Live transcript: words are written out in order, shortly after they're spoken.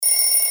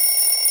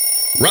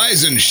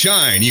Rise and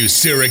shine, you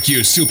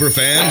Syracuse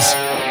superfans.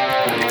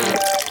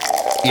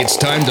 It's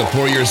time to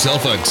pour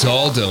yourself a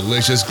tall,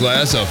 delicious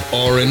glass of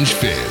Orange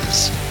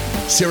Fizz.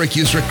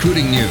 Syracuse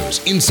recruiting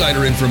news,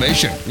 insider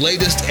information,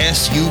 latest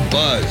SU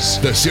buzz.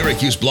 The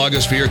Syracuse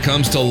blogosphere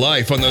comes to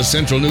life on the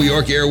Central New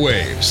York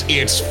airwaves.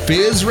 It's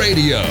Fizz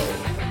Radio.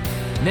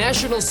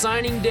 National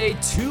Signing Day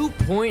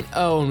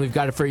 2.0, and we've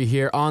got it for you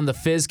here on the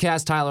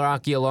Fizzcast. Tyler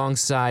Aki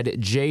alongside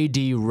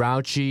J.D.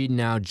 Rouchy.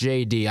 Now,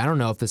 J.D., I don't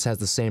know if this has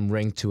the same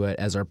ring to it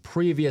as our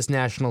previous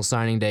National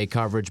Signing Day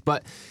coverage,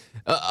 but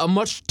a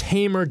much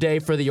tamer day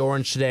for the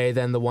Orange today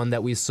than the one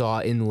that we saw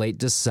in late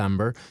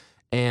December.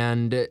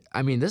 And,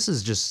 I mean, this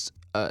is just,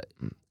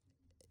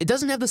 it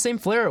doesn't have the same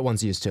flair it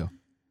once used to.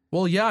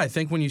 Well, yeah, I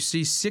think when you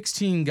see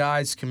 16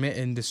 guys commit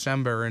in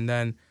December and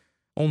then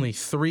only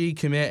 3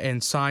 commit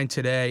and sign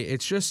today,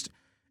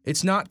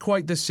 it's not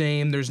quite the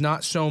same. There's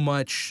not so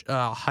much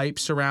hype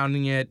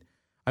surrounding it.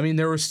 I mean,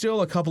 there were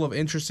still a couple of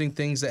interesting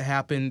things that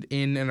happened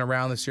in and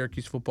around the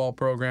Syracuse football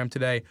program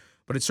today,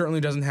 but it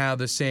certainly doesn't have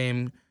the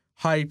same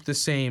hype, the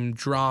same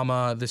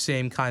drama, the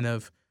same kind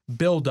of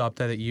build-up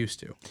that it used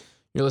to.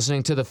 You're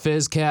listening to the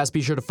Fizzcast.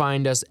 Be sure to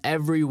find us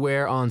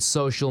everywhere on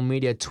social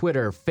media,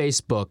 Twitter,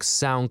 Facebook,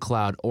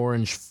 SoundCloud,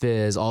 Orange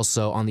Fizz,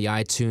 also on the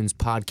iTunes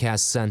Podcast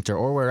Center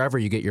or wherever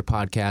you get your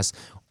podcasts,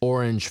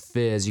 Orange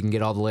Fizz. You can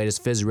get all the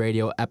latest Fizz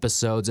Radio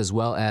episodes as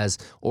well as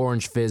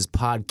Orange Fizz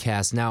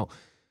podcast. Now,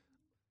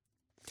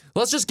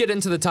 let's just get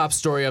into the top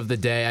story of the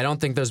day. I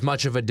don't think there's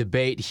much of a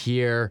debate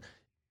here.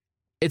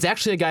 It's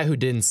actually a guy who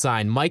didn't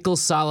sign. Michael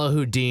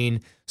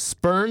Salahuddin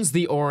spurns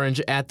the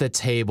Orange at the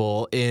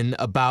table in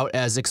about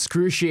as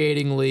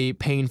excruciatingly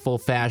painful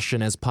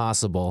fashion as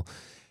possible.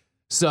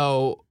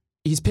 So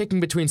he's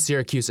picking between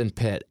Syracuse and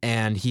Pitt,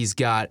 and he's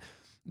got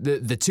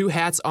the two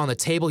hats on the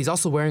table. He's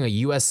also wearing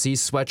a USC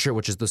sweatshirt,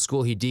 which is the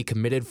school he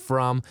decommitted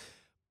from.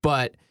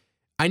 But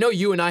I know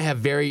you and I have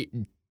very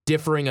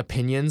differing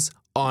opinions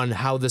on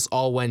how this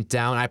all went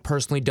down. I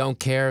personally don't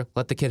care.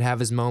 Let the kid have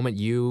his moment.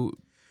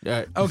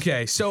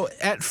 Okay, so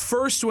at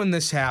first when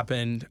this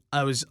happened,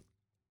 I was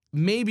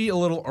maybe a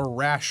little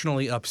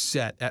irrationally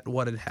upset at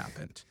what had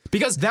happened.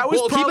 Because that was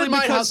probably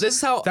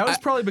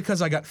probably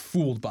because I got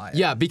fooled by it.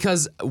 Yeah,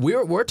 because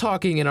we're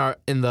talking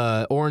in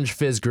the Orange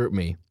Fizz group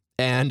me,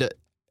 and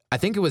I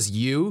think it was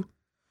you.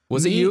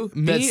 Was it you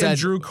that said and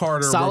Drew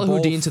Carter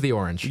Salahuddin to the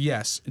Orange?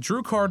 Yes,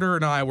 Drew Carter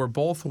and I were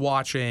both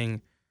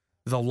watching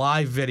the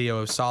live video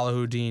of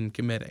Salahuddin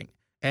committing,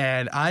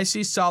 and I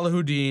see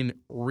Salahuddin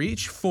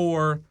reach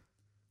for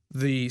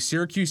the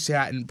Syracuse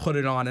hat and put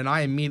it on, and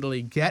I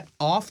immediately get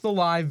off the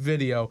live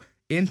video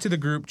into the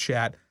group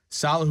chat,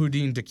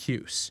 Salahuddin to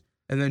Cuse.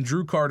 And then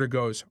Drew Carter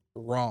goes,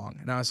 wrong.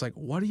 And I was like,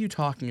 what are you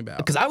talking about?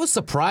 Because I was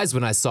surprised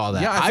when I saw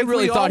that. Yeah, I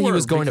really thought he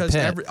was going to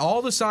Pitt.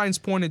 All the signs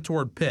pointed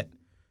toward Pitt.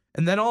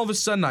 And then all of a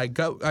sudden I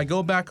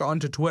go back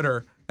onto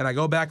Twitter and I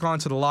go back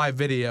onto the live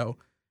video,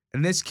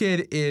 and this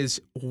kid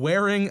is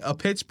wearing a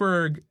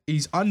Pittsburgh.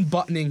 He's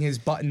unbuttoning his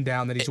button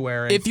down that he's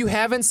wearing. If you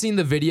haven't seen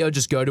the video,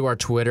 just go to our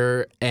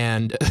Twitter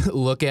and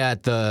look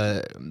at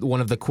one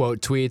of the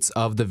quote tweets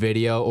of the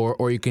video,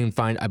 or you can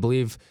find, I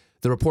believe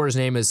the reporter's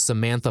name is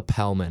Samantha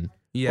Pellman.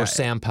 Yeah. Or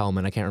Sam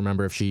Pellman. I can't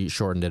remember if she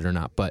shortened it or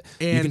not, but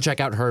you can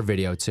check out her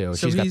video too.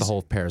 So she's got the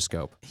whole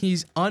Periscope.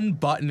 He's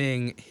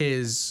unbuttoning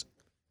his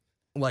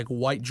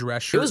white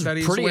dress shirt that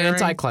he's pretty wearing.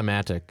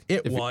 Anticlimactic.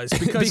 It was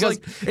because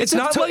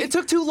it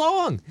took too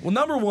long. Well,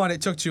 number one,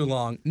 it took too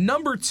long.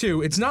 Number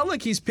two, it's not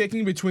like he's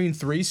picking between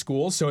 3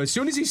 schools. So as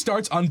soon as he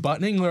starts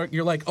unbuttoning,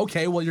 you're like,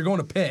 okay, well, you're going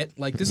to Pitt.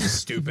 Like, this is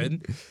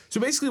stupid. So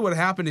basically, what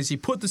happened is he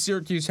put the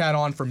Syracuse hat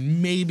on for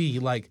maybe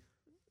 1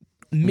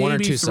 or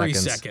 2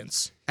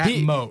 seconds at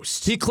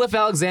most. He Cliff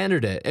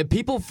Alexandered it. If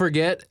people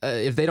forget,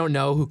 if they don't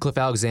know who Cliff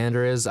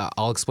Alexander is,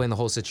 I'll explain the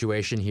whole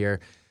situation here.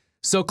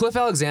 So Cliff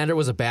Alexander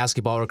was a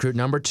basketball recruit,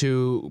 number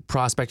 2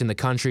 prospect in the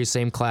country,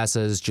 same class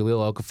as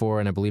Jahlil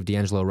Okafor and I believe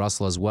D'Angelo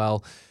Russell as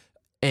well.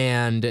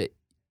 And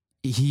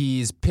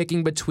he's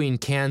picking between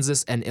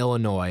Kansas and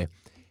Illinois.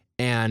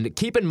 And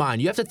keep in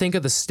mind, you have to think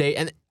of the state,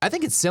 and I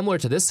think it's similar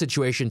to this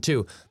situation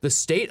too, the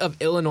state of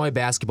Illinois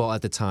basketball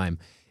at the time.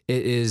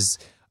 It is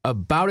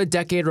about a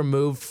decade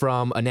removed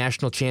from a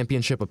national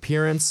championship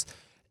appearance,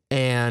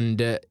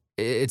 and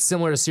it's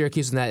similar to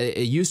Syracuse in that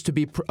it used to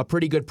be a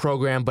pretty good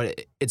program,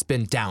 but it's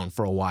been down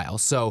for a while.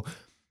 So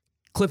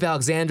Cliff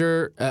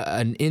Alexander,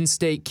 an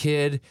in-state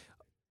kid,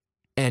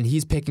 and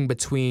he's picking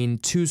between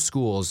 2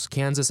 schools,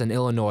 Kansas and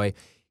Illinois.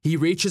 He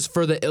reaches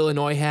for the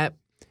Illinois hat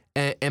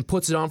and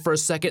puts it on for a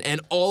second,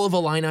 and all of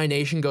Illini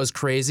Nation goes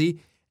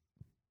crazy,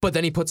 but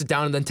then he puts it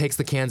down and then takes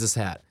the Kansas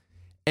hat.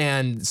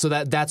 And so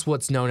that's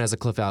what's known as a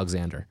Cliff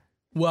Alexander.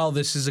 Well,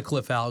 this is a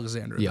Cliff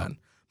Alexander then.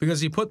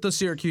 Because he put the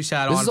Syracuse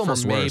hat on for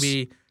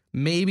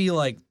maybe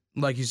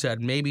like you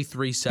said, maybe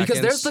 3 seconds.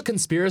 Because there's the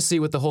conspiracy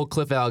with the whole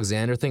Cliff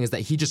Alexander thing is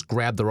that he just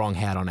grabbed the wrong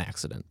hat on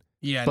accident.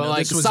 Yeah, but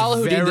this was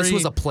Salahuddin, this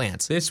was a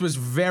plant. This was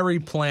very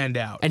planned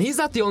out. And he's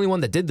not the only one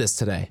that did this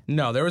today.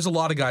 No, there was a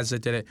lot of guys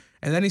that did it.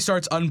 And then he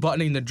starts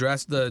unbuttoning the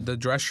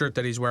dress shirt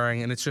that he's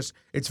wearing, and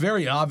it's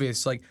very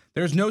obvious. Like,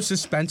 there's no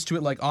suspense to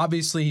it. Like,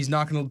 obviously he's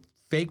not going to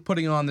fake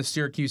putting on the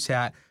Syracuse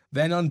hat,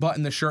 then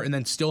unbutton the shirt, and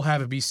then still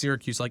have it be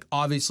Syracuse. Like,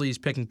 obviously, he's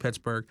picking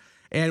Pittsburgh.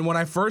 And when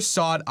I first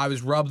saw it, I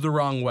was rubbed the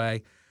wrong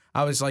way.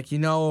 I was like,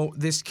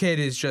 this kid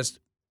is just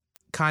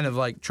kind of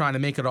like trying to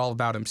make it all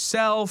about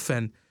himself,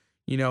 and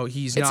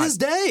he's not. It's his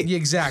day. Yeah,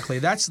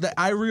 exactly.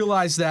 I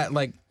realized that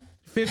like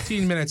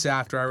 15 minutes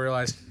after. I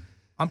realized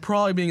I'm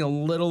probably being a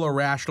little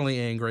irrationally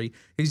angry.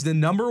 He's the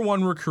number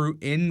 1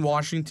 recruit in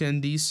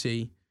Washington,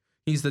 D.C.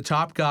 He's the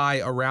top guy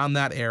around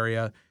that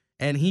area,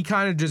 and he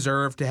kind of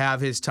deserved to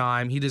have his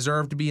time. He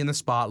deserved to be in the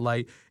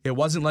spotlight. It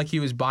wasn't like he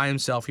was by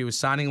himself. He was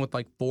signing with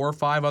like 4 or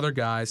 5 other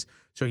guys,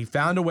 so he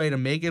found a way to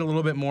make it a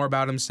little bit more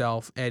about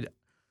himself, and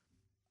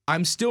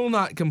I'm still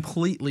not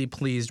completely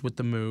pleased with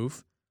the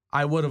move.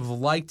 I would have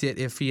liked it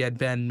if he had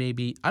been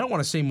maybe, I don't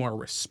want to say more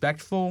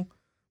respectful,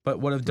 but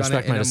would have done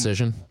Respect it my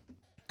decision.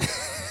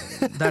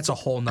 That's a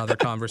whole nother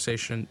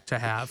conversation to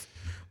have.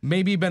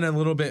 Maybe been a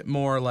little bit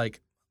more like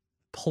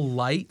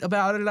polite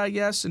about it, I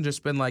guess, and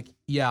just been like,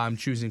 yeah, I'm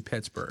choosing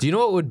Pittsburgh. Do you know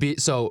what would be?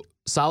 So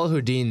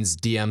Salahuddin's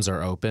DMs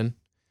are open.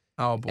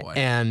 Oh boy.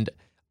 And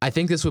I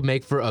think this would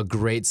make for a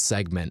great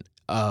segment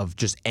of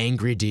just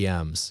angry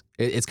DMs.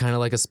 It's kind of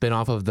like a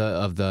spinoff of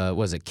the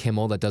what is it,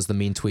 Kimmel that does the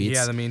mean tweets?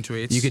 Yeah, the mean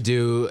tweets. You could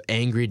do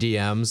angry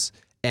DMs.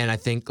 And I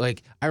think,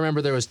 like, I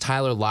remember there was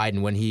Tyler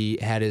Lydon when he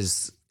had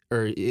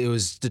it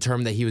was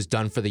determined that he was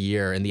done for the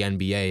year in the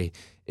NBA.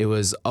 It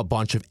was a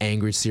bunch of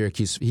angry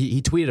Syracuse.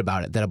 He tweeted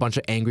about it, that a bunch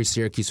of angry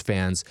Syracuse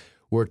fans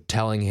were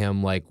telling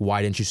him, like,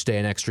 why didn't you stay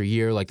an extra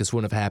year? Like, this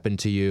wouldn't have happened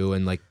to you,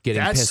 and, like,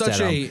 getting pissed at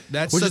him.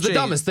 Which is the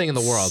dumbest thing in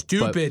the world.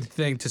 Stupid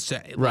thing to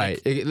say.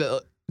 Right.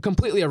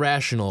 Completely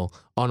irrational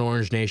on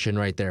Orange Nation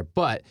right there.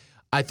 But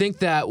I think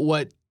that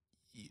what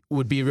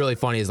would be really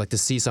funny is, like, to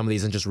see some of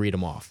these and just read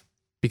them off.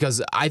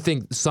 Because I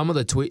think some of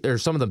the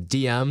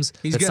DMs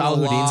He's that getting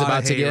Salahuddin's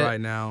about to get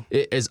right now.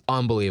 It is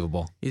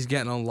unbelievable. He's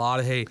getting a lot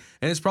of hate.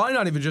 And it's probably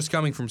not even just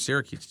coming from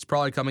Syracuse. It's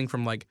probably coming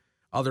from like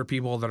other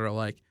people that are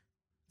like,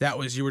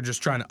 you were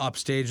just trying to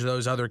upstage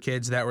those other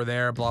kids that were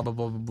there, blah, blah,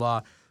 blah, blah,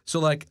 blah.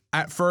 So like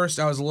at first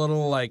I was a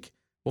little like,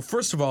 well,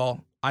 first of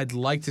all, I'd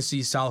like to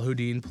see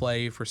Salahuddin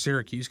play for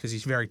Syracuse because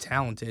he's very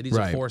talented. He's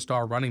Right. a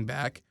 4-star running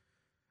back.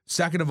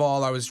 Second of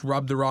all, I was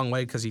rubbed the wrong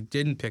way because he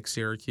didn't pick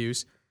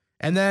Syracuse.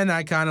 And then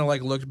I kind of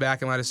like looked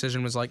back at my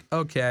decision, was like,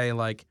 okay,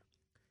 like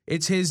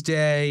it's his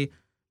day.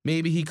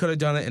 Maybe he could have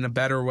done it in a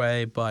better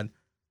way, but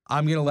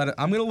I'm gonna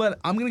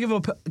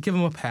give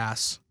him a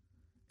pass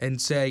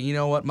and say, you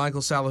know what, Michael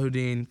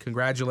Salahuddin,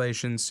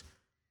 congratulations.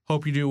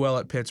 Hope you do well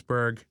at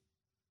Pittsburgh.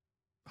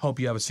 Hope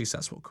you have a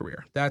successful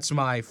career. That's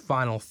my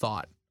final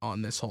thought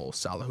on this whole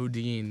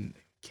Salahuddin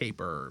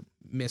caper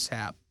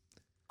mishap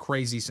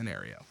crazy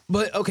scenario.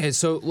 But okay,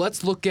 so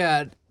let's look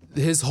at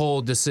his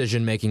whole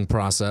decision-making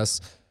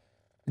process.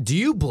 Do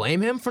you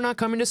blame him for not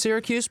coming to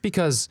Syracuse?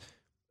 Because,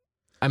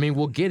 I mean,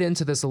 we'll get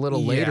into this a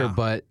little later,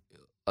 but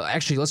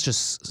actually, let's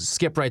just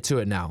skip right to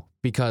it now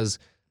because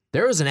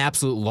there is an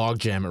absolute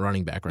logjam at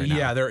running back right now.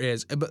 Yeah, there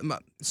is.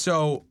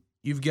 So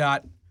you've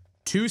got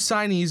 2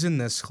 signees in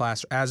this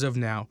class as of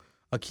now.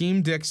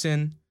 Akeem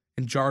Dixon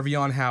and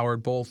Jarvion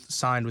Howard both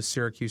signed with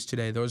Syracuse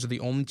today. Those are the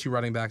only 2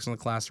 running backs in the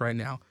class right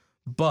now.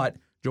 But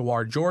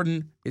Jawar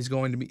Jordan is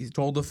going to be, he's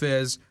told the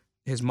Fizz,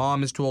 his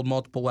mom has told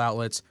multiple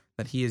outlets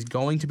that he is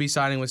going to be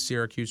signing with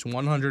Syracuse,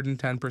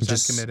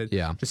 110% committed.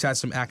 Yeah. Just has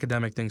some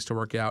academic things to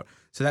work out.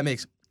 So that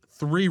makes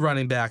 3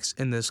 running backs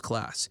in this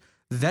class.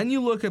 Then you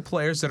look at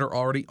players that are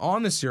already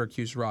on the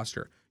Syracuse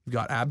roster. You've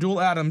got Abdul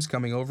Adams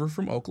coming over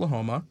from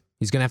Oklahoma.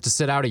 He's going to have to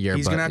sit out a year.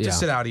 He's going to have to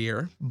sit out a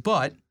year.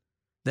 But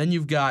then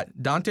you've got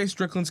Dante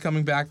Strickland's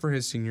coming back for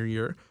his senior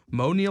year.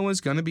 Mo Neal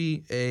is going to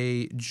be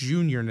a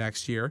junior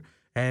next year.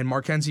 And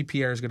Markenzie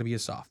Pierre is going to be a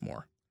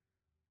sophomore.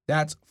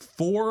 That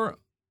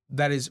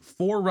is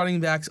 4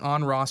 running backs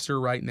on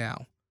roster right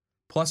now,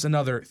 plus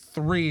another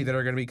 3 that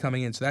are going to be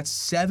coming in. So that's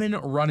 7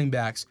 running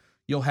backs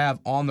you'll have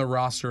on the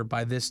roster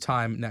by this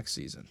time next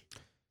season.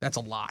 That's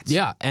a lot.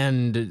 Yeah,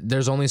 and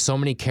there's only so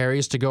many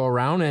carries to go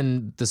around,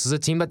 and this is a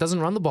team that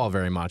doesn't run the ball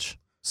very much.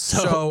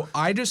 So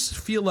I just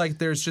feel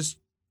like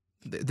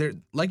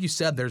like you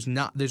said,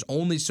 there's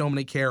only so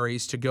many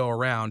carries to go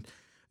around,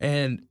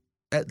 and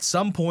at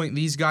some point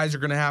these guys are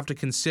going to have to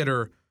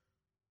consider,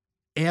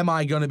 am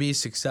I going to be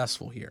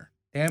successul here?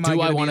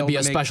 Do I want to be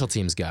a special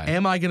teams guy?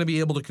 Am I going to be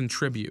able to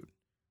contribute?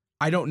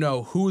 I don't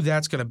know who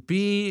that's going to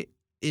be,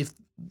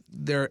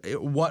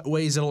 what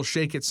ways it'll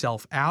shake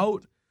itself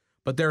out,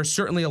 but there are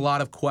certainly a lot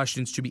of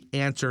questions to be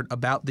answered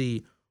about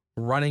the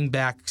running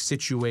back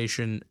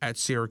situation at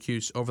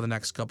Syracuse over the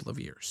next couple of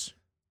years.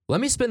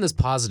 Let me spin this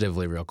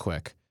positively real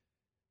quick.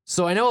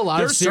 So I know a lot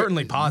There's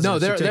certainly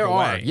positives. No, there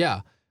are. Away.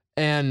 Yeah.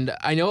 And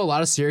I know a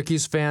lot of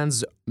Syracuse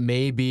fans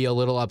may be a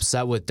little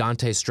upset with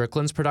Dante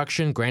Strickland's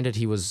production. Granted,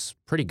 he was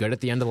pretty good at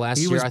the end of last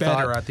year, I thought. He was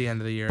better at the end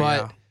of the year,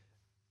 But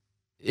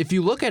if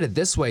you look at it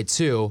this way,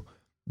 too,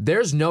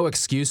 there's no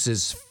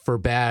excuses for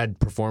bad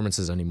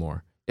performances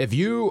anymore. If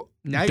you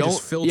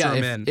just filter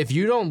them in. If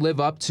you don't live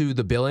up to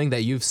the billing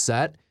that you've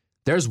set,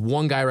 there's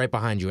one guy right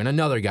behind you and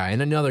another guy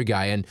and another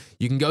guy, and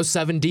you can go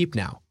 7 deep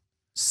now.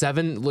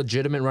 7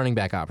 legitimate running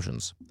back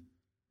options.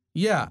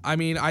 Yeah, I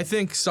mean, I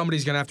think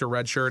somebody's gonna have to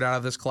redshirt out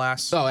of this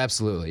class. Oh,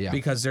 absolutely, yeah.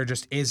 Because there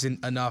just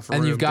isn't enough room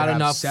And you've got to have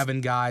enough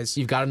 7 guys.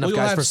 You've got enough Well,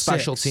 guys for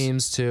special 6.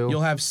 teams too.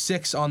 You'll have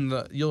 6 on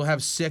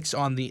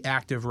the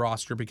active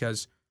roster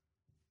because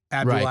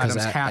Abdul Right, 'cause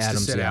Adams has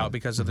Adams, to sit yeah. out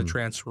because of the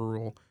transfer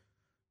rule.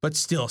 But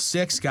still,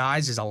 6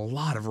 guys is a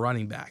lot of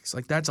running backs.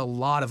 Like, that's a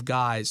lot of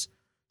guys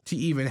to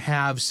even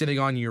have sitting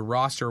on your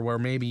roster where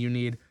maybe you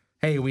need,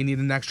 hey, we need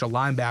an extra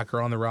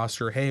linebacker on the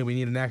roster. Hey, we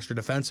need an extra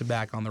defensive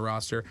back on the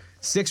roster.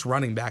 6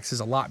 running backs is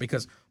a lot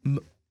because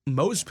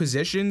most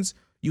positions,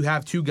 you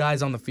have 2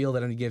 guys on the field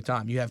at any given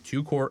time. You have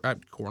 2 quarter.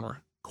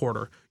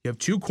 You have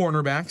 2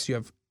 cornerbacks. You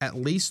have at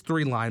least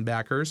 3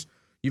 linebackers.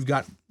 You've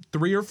got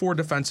 3 or 4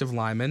 defensive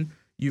linemen.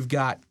 You've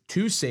got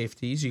 2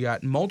 safeties. You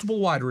got multiple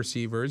wide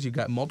receivers. You've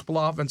got multiple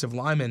offensive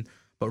linemen.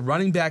 But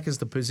running back is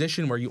the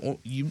position where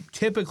you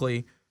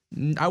typically,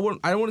 I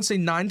don't want to say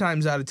 9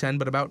 times out of 10,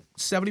 but about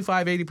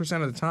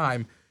 75-80% of the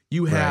time,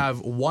 you have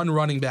one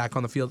running back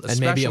on the field, and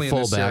especially maybe a in the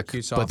fullback.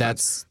 Syracuse But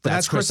offense.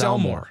 that's Chris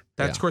Elmore.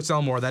 That's Yeah. Chris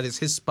Elmore. That is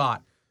his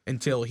spot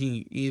until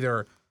he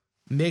either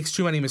makes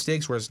too many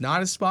mistakes where it's not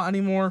his spot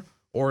anymore,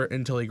 or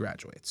until he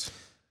graduates.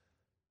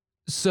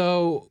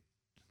 So,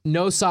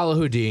 no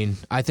Salahuddin.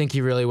 I think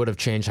he really would have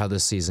changed how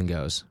this season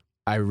goes.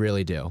 I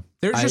really do.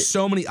 There's just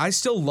so many. I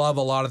still love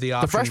a lot of the The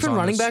options. freshman on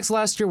running this. backs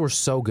last year were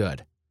so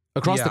good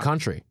across the Yeah.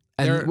 country.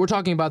 And we're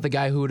talking about the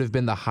guy who would have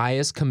been the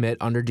highest commit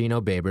under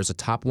Dino Babers, a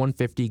top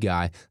 150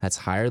 guy that's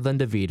higher than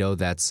DeVito.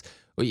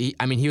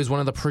 He was one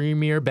of the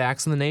premier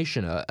backs in the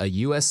nation, a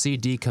USC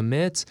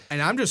decommit.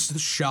 And I'm just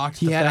shocked.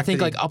 He had, I think,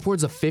 like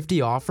upwards of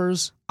 50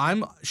 offers.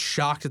 I'm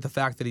shocked at the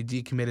fact that he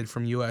decommitted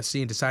from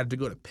USC and decided to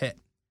go to Pitt.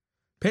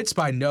 Pitt's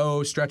by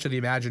no stretch of the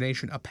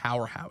imagination a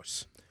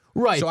powerhouse.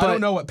 Right. So but I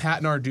don't know what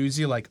Pat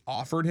Narduzzi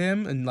offered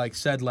him and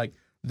said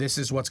this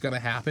is what's going to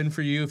happen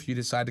for you if you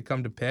decide to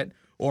come to Pitt,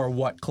 or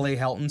what Clay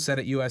Helton said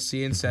at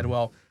USC and said,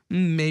 well,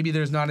 maybe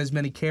there's not as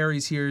many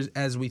carries here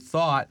as we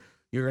thought.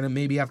 You're going to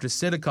maybe have to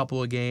sit a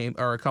couple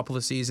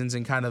of seasons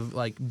and kind of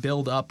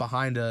build up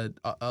behind a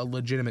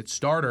legitimate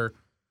starter.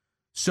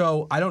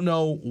 So I don't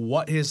know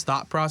what his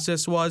thought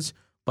process was,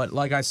 but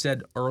like I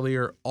said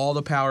earlier, all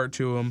the power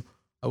to him.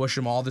 I wish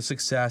him all the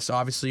success.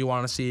 Obviously, you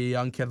want to see a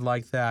young kid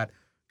like that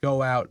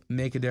go out,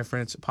 make a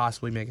difference,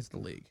 possibly make it to the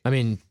league. I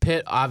mean,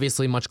 Pitt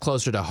obviously much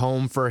closer to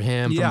home for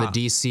him from the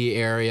D.C.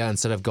 area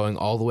instead of going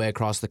all the way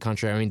across the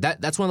country. I mean,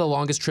 that's one of the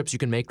longest trips you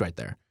can make right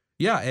there.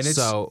 Yeah, and it's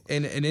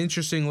an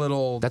interesting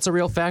little that's a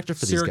real factor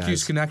for these guys.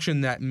 Syracuse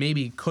connection that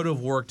maybe could have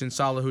worked in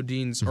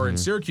Salahuddin's or in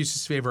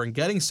Syracuse's favor in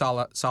getting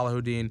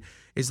Salahuddin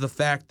is the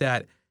fact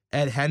that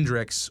Ed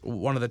Hendricks,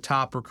 one of the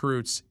top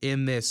recruits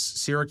in this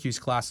Syracuse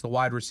class, the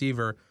wide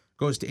receiver,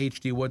 goes to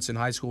H.D. Woodson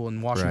High School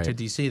in Washington,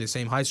 D.C., the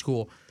same high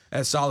school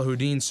as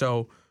Salahuddin.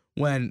 So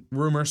when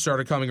rumors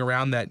started coming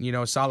around that,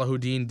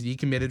 Salahuddin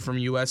decommitted from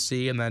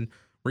USC and then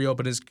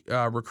reopened his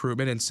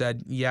recruitment and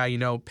said,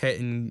 Pitt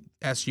and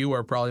SU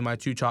are probably my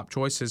 2 top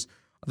choices,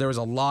 there was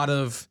a lot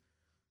of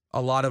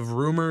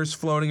rumors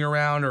floating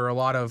around, or a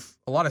lot of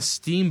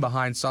steam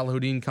behind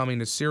Salahuddin coming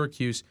to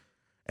Syracuse.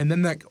 And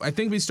then I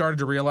think we started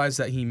to realize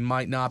that he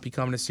might not be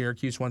coming to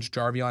Syracuse once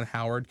Jarvion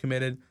Howard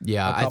committed.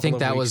 Yeah, I think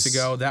that weeks was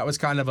ago. That was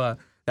kind of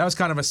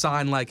a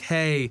sign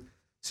hey,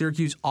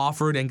 Syracuse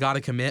offered and got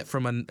a commitment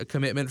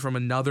from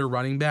another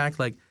running back.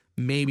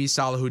 Maybe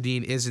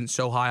Salahuddin isn't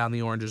so high on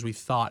the orange as we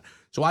thought.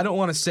 So I don't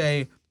want to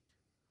say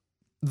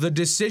the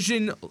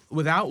decision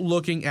without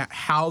looking at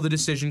how the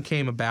decision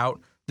came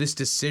about. This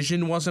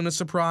decision wasn't a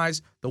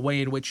surprise. The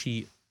way in which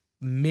he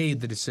made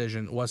the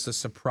decision was the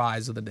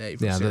surprise of the day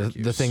for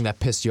Syracuse. the thing that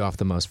pissed you off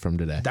the most from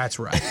today. That's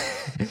right.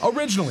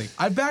 Originally,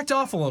 I backed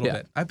off a little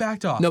bit. I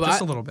backed off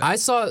just a little bit.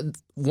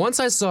 Once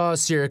I saw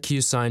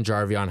Syracuse sign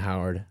Jarvion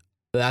Howard,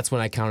 that's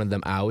when I counted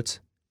them out.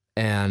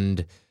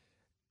 And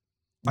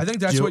I think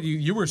that's what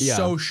you were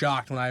so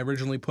shocked when I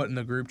originally put in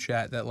the group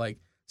chat that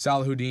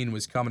Salahuddin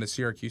was coming to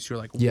Syracuse. You're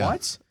like,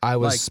 what? I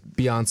was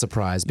beyond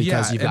surprised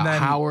because you've got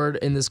Howard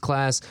in this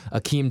class,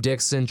 Akeem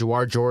Dixon,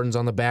 Jawar Jordan's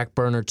on the back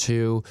burner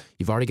too.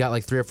 You've already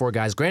got 3 or 4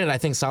 guys. Granted, I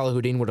think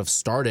Salahuddin would have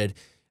started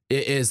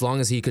as long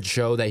as he could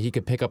show that he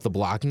could pick up the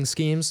blocking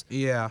schemes.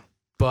 Yeah.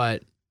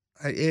 But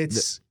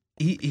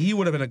he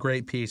would have been a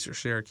great piece for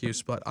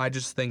Syracuse, but I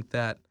just think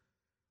that,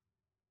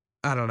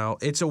 I don't know,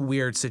 it's a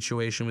weird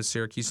situation with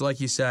Syracuse.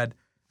 Like you said,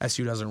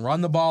 SU doesn't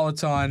run the ball a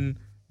ton.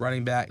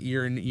 Running back,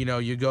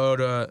 you go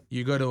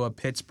to a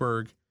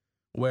Pittsburgh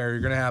where you're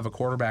going to have a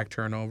quarterback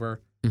turnover.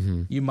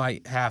 Mm-hmm. You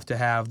might have to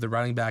have the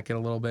running back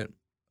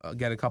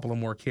get a couple of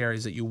more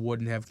carries that you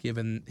wouldn't have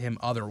given him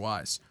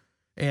otherwise.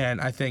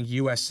 And I think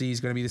USC is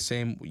going to be the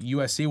same.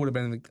 USC would have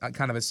been in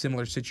kind of a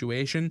similar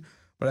situation,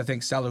 but I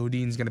think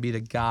Salahuddin is going to be the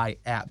guy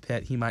at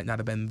Pitt. He might not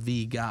have been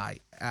the guy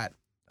at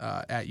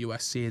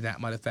USC, and that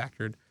might have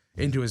factored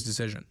into his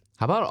decision.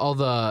 How about all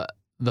the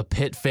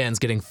Pitt fans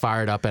getting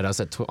fired up at us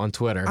on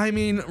Twitter? I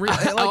mean, I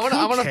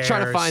want to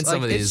try to find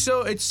some of these.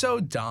 It's so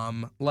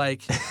dumb.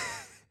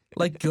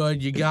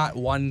 Good, you got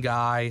one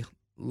guy.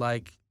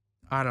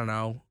 I don't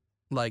know.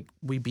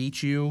 We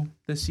beat you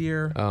this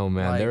year. Oh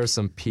man, there are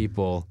some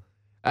people.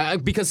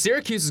 Because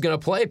Syracuse is going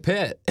to play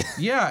Pitt.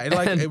 Yeah,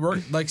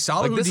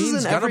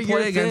 Salahuddin's going to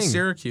play against thing.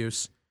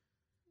 Syracuse.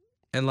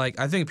 And,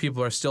 I think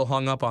people are still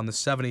hung up on the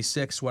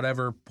 76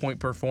 whatever point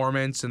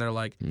performance, and they're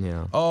like,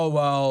 Yeah. oh,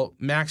 well,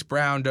 Max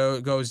Brown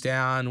goes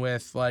down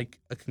with, a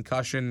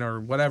concussion or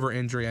whatever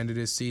injury ended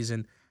his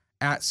season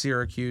at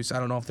Syracuse. I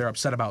don't know if they're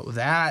upset about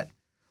that.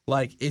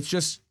 It's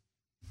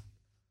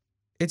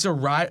a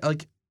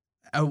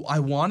I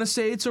want to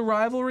say it's a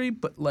rivalry,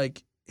 but,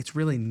 it's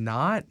really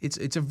not.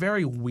 It's a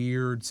very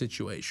weird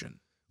situation.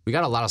 We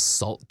got a lot of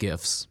salt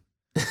gifts.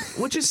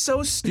 Which is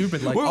so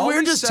stupid.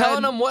 We're just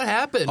telling them what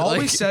happened. All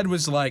we said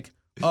was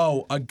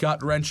a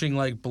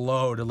gut-wrenching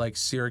blow to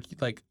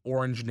Syracuse,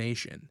 Orange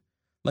Nation.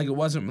 It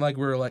wasn't we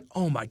were like,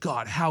 oh my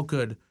God, how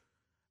could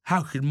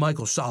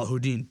Michael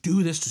Salahuddin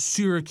do this to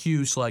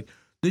Syracuse?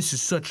 This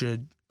is such a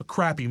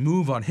crappy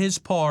move on his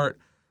part.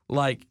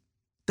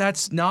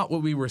 That's not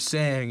what we were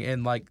saying.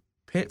 And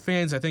Pitt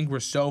fans, I think, were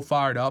so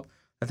fired up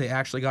that they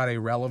actually got a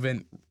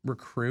relevant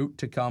recruit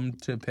to come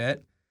to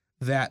Pitt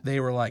that they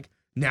were like,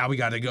 now we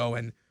got to go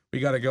and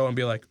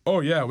be like, oh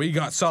yeah, we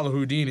got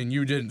Salahuddin and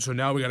you didn't, so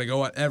now we got to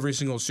go at every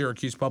single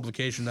Syracuse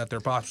publication that there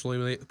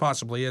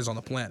possibly is on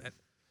the planet.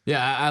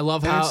 Yeah, I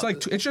love how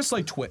it's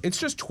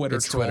just Twitter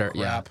troll crap.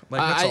 Yeah.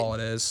 That's all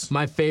it is.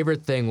 My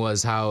favorite thing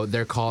was how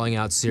they're calling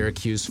out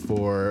Syracuse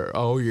for,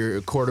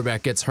 your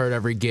quarterback gets hurt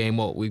every game.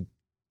 Well,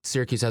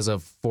 Syracuse has a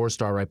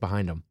 4-star right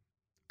behind him.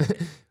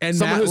 And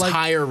someone who's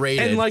higher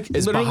rated and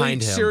is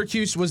behind him.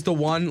 Syracuse was the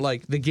one,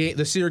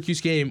 the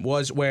Syracuse game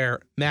was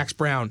where Max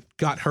Brown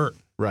got hurt.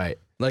 Right.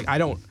 I'm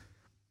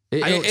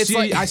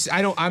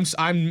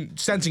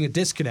sensing a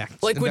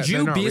disconnect. Would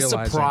you be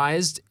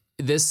surprised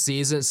this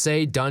season,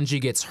 say Dungy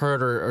gets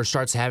hurt or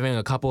starts having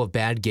a couple of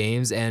bad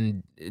games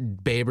and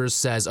Babers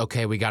says,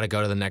 okay, we got to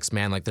go to the next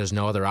man, there's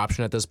no other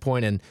option at this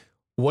point, and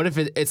what if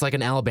it's like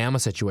an Alabama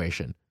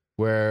situation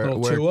where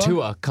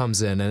Tua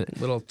comes in and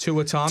little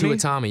Tua Tommy? Tua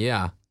Tommy,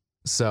 yeah.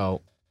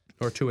 So,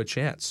 or Tua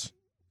Chance.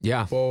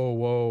 Yeah.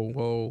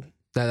 Whoa.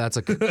 That's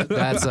a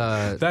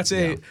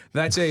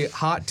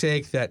hot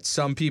take that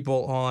some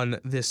people on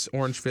this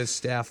Orange Fizz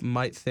staff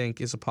might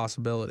think is a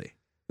possibility.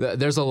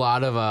 There's a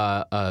lot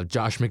of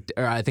Josh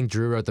I think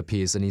Drew wrote the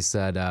piece and he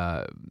said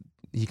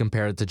he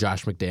compared it to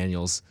Josh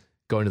McDaniels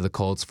going to the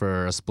Colts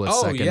for a split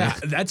second. Oh yeah,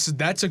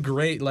 that's a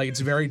great, it's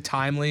very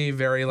timely,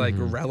 very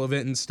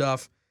relevant and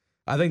stuff.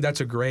 I think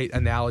that's a great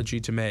analogy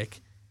to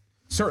make.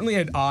 Certainly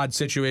an odd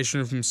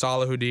situation from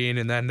Salahuddin,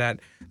 and then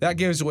that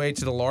gives way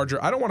to the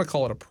larger, I don't want to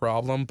call it a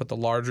problem, but the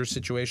larger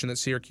situation that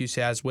Syracuse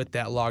has with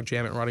that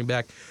logjam at running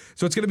back.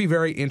 So it's going to be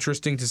very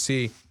interesting to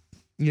see,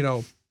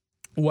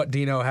 what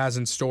Dino has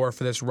in store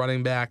for this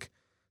running back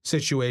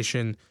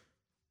situation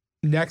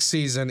next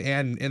season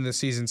and in the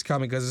seasons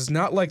coming, because it's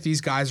not like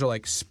these guys are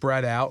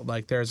spread out.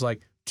 There's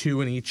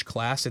 2 in each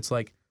class. It's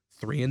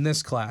 3 in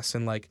this class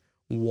and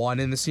 1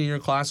 in the senior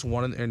class,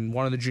 1 in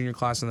the junior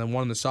class, and then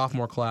 1 in the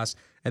sophomore class.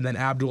 And then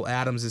Abdul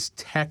Adams is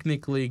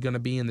technically going to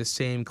be in the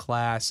same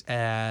class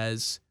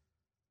as...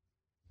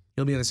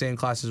 He'll be in the same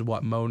class as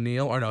what, Mo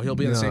Neal? Or no, he'll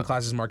be in the same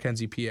class as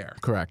Markenzie Pierre.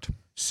 Correct.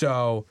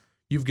 So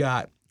you've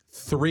got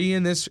 3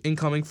 in this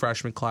incoming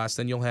freshman class.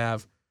 Then you'll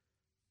have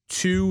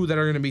 2 that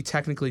are going to be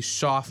technically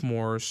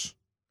sophomores.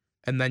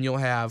 And then you'll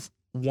have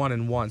 1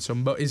 and 1. So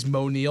is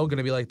Mo Neal going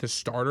to be the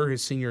starter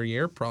his senior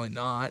year? Probably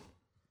not.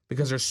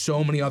 Because there's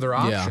so many other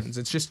options.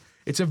 Yeah.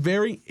 It's a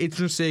very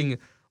interesting,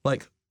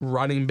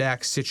 running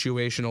back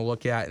situation to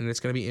look at, and it's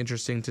going to be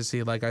interesting to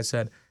see, like I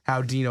said,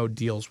 how Dino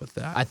deals with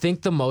that. I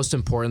think the most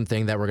important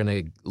thing that we're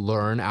going to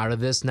learn out of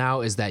this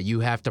now is that you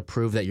have to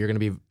prove that you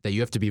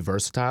have to be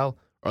versatile,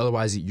 or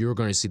otherwise you're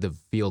going to see the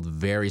field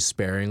very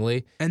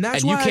sparingly, and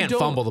you can't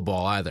fumble the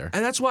ball either.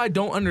 And that's why I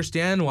don't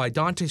understand why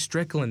Dante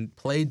Strickland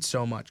played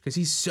so much, because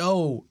he's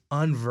so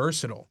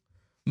unversatile.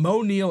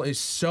 Mo Neal is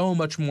so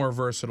much more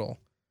versatile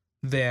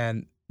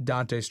than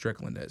Dante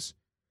Strickland is.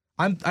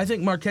 I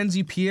think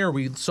Markenzie Pierre,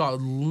 we saw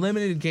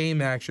limited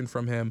game action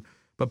from him,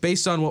 but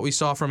based on what we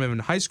saw from him in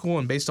high school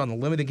and based on the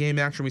limited game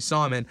action we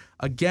saw him in,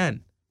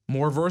 again,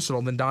 more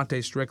versatile than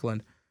Dante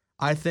Strickland.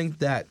 I think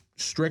that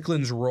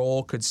Strickland's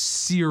role could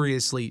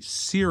seriously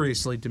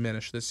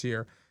diminish this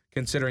year,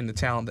 considering the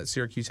talent that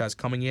Syracuse has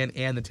coming in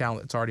and the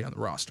talent that's already on the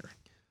roster.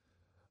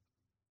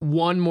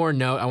 One more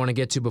note I want to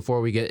get to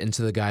before we get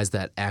into the guys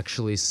that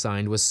actually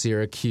signed with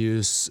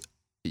Syracuse.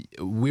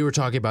 We were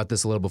talking about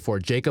this a little before.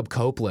 Jacob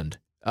Copeland.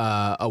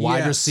 A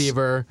wide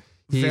receiver.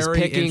 He's very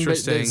picking.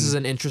 Interesting. This is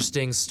an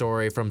interesting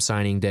story from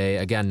signing day.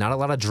 Again, not a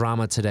lot of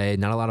drama today,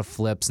 not a lot of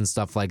flips and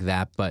stuff like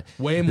that, but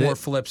way more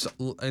flips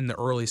in the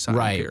early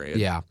signing period.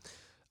 Yeah.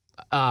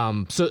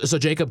 So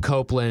Jacob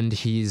Copeland,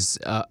 he's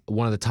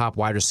one of the top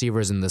wide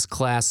receivers in this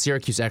class.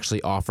 Syracuse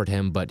actually offered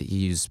him, but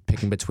he's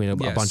picking between a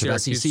bunch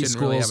Syracuse of SEC didn't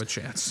schools. Really have a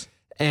chance.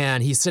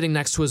 And he's sitting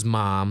next to his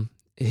mom.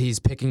 He's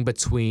picking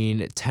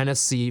between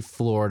Tennessee,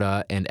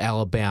 Florida, and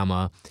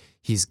Alabama.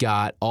 He's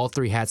got all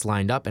 3 hats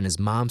lined up, and his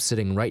mom's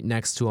sitting right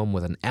next to him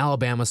with an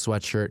Alabama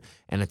sweatshirt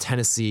and a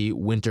Tennessee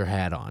winter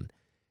hat on.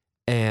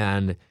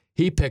 And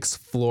He picks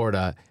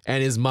Florida,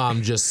 and his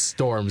mom just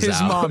storms out.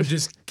 His mom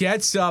just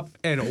gets up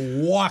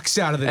and walks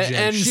out of the gym.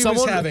 And she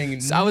was having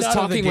none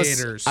of the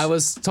Gators. I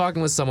was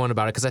talking with someone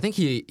about it because I think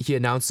he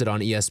announced it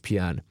on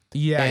ESPN.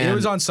 Yeah, it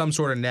was on some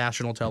sort of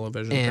national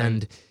television.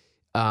 And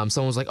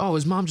someone was like, "Oh,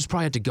 his mom just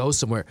probably had to go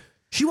somewhere."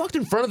 She walked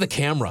in front of the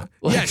camera.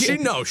 Yeah, she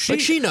knows.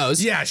 She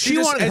knows. Yeah, she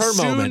wanted her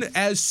moment.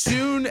 As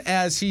soon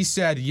as he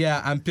said,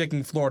 "Yeah, I'm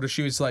picking Florida,"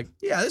 she was like,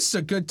 "Yeah, this is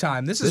a good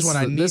time. This is when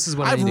I need.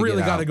 I've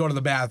really got to go to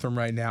the bathroom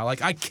right now.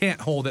 Like I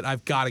can't hold it.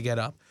 I've got to get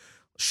up."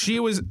 She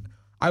was.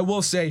 I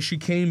will say she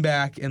came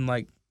back and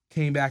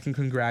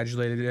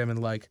congratulated him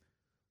and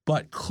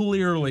but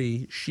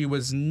clearly she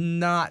was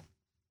not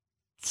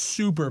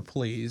super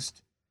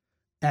pleased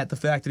at the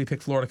fact that he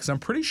picked Florida because I'm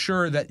pretty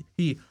sure that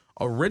he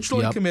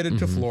originally committed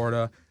to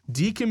Florida,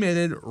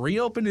 decommitted,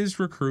 reopened his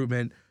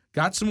recruitment,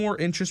 got some more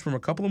interest from a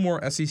couple of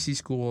more SEC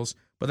schools,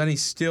 but then he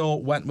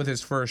still went with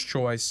his first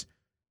choice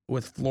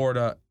with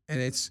Florida. And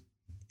it's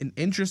an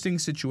interesting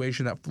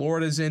situation that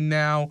Florida's in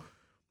now.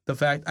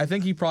 I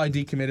think he probably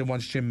decommitted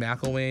once Jim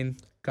McElwain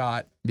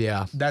got.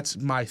 Yeah. That's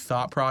my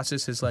thought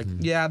process is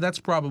that's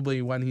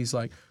probably when he's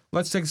like,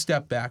 let's take a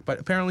step back.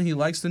 But apparently he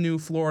likes the new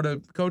Florida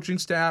coaching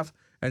staff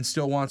and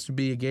still wants to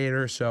be a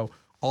Gator. So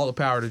all the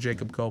power to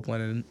Jacob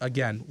Copeland, and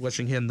again,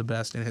 wishing him the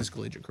best in his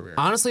collegiate career.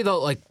 Honestly,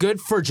 though,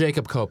 good for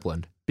Jacob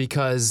Copeland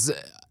because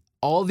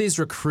all these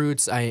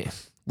recruits,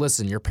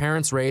 listen, your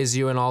parents raise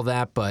you and all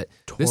that, but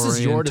this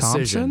is your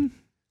decision.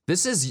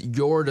 This is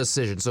your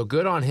decision. So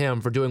good on him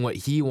for doing what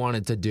he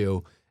wanted to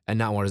do and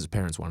not what his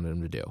parents wanted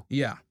him to do.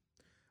 Yeah.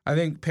 I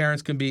think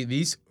parents can be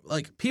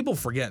people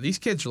forget, these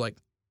kids are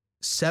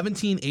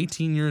 17,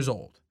 18 years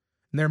old,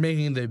 and they're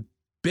making the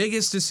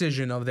biggest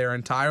decision of their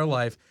entire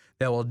life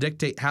that will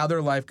dictate how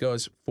their life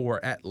goes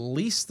for at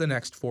least the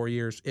next 4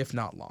 years, if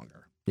not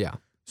longer. Yeah.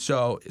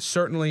 So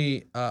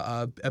certainly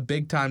a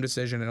big-time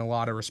decision and a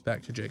lot of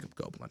respect to Jacob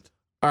Copeland.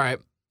 All right.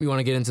 You want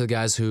to get into the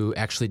guys who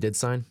actually did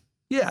sign?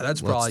 Yeah,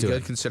 that's probably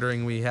good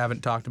considering we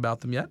haven't talked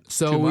about them yet.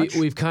 So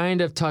we've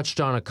kind of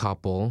touched on a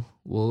couple.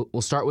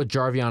 We'll start with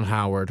Jarvion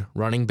Howard,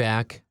 running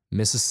back,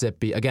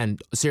 Mississippi. Again,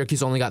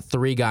 Syracuse only got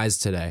 3 guys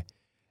today.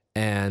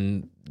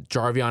 And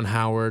Jarvion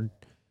Howard,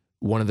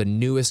 one of the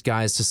newest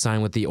guys to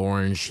sign with the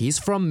Orange. He's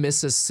from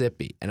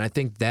Mississippi, and I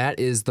think that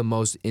is the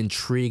most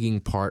intriguing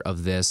part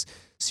of this.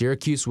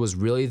 Syracuse was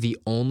really the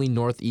only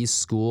Northeast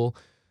school,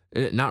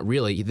 not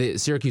really,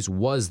 Syracuse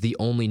was the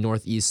only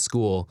Northeast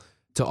school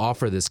to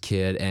offer this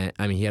kid, and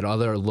I mean, he had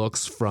other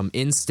looks from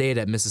in-state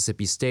at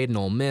Mississippi State and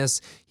Ole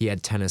Miss. He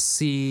had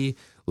Tennessee,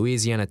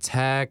 Louisiana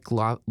Tech,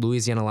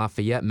 Louisiana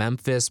Lafayette,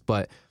 Memphis,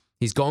 but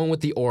he's going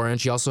with the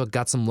Orange. He also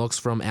got some looks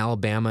from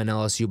Alabama and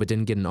LSU, but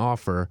didn't get an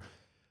offer.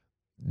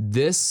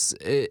 This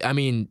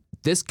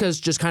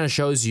just kind of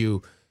shows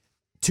you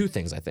 2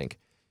 things, I think.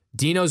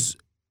 Dino's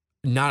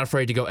not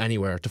afraid to go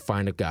anywhere to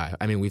find a guy.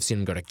 I mean, we've seen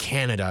him go to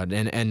Canada,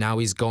 and now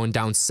he's going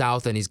down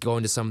south, and he's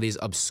going to some of these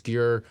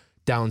obscure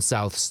down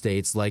south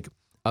states like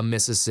a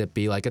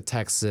Mississippi, like a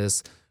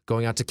Texas,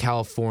 going out to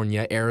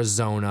California,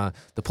 Arizona,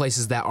 the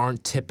places that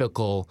aren't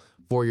typical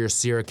for your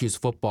Syracuse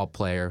football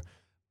player.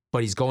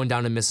 But he's going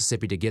down to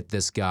Mississippi to get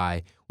this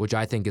guy, which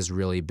I think is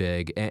really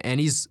big. And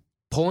he's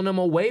pulling him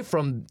away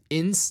from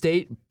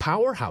in-state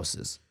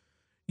powerhouses.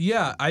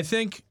 Yeah, I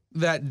think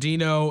that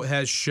Dino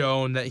has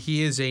shown that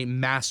he is a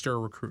master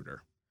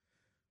recruiter.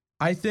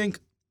 I think,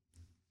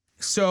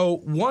 so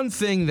one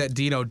thing that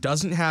Dino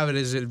doesn't have at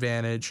his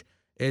advantage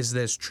is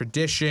this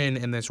tradition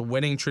and this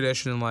winning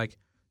tradition,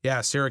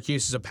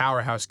 Syracuse is a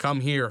powerhouse, come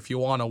here if you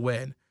want to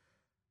win.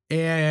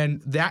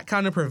 And that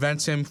kind of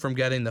prevents him from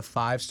getting the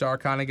 5-star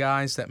kind of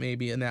guys that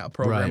maybe in that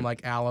program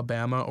like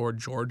Alabama or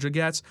Georgia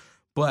gets.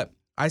 But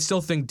I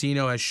still think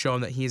Dino has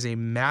shown that he's a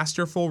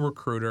masterful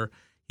recruiter.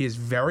 He is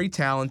very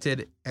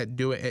talented at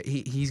doing it.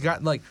 He's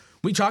got,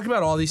 we talk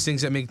about all these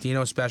things that make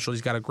Dino special.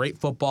 He's got a great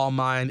football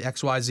mind,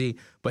 XYZ,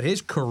 but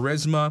his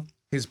charisma,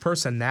 his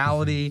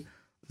personality,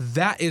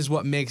 that is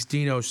what makes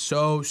Dino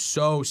so,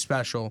 so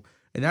special.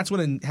 And that's what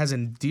has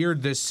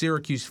endeared this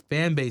Syracuse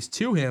fan base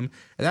to him.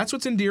 And that's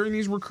what's endearing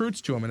these recruits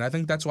to him. And I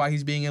think that's why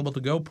he's being able to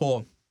go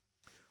pull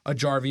a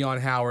Jarvion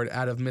Howard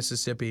out of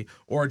Mississippi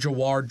or a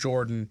Jawar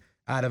Jordan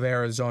out of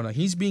Arizona.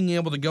 He's being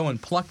able to go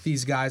and pluck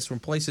these guys from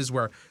places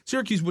where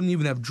Syracuse wouldn't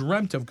even have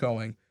dreamt of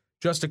going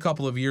just a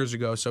couple of years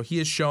ago. So he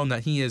has shown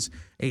that he is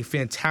a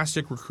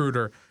fantastic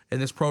recruiter,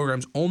 and this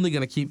program's only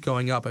going to keep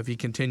going up if he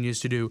continues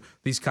to do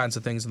these kinds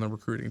of things on the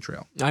recruiting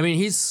trail. I mean,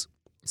 he's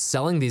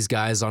selling these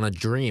guys on a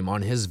dream,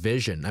 on his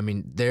vision. I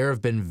mean, there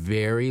have been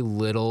very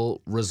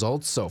little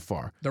results so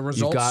far. The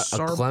results You've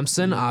got a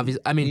Clemson,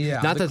 obviously. I mean,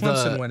 not the that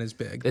Clemson win is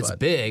big. It's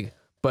big,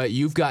 but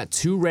you've got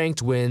 2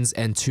 ranked wins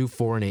and 2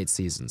 4-8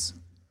 seasons.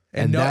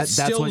 And that's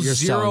still what you're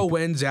 0 selling.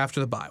 wins after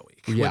the bye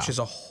week, which is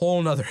a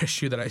whole other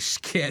issue that I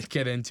just can't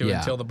get into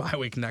until the bye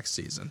week next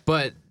season.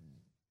 But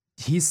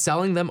he's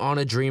selling them on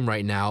a dream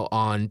right now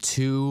on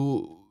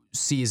 2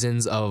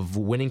 seasons of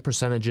winning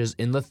percentages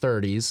in the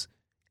 30s.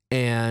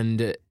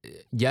 And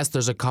yes,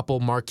 there's a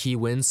couple marquee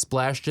wins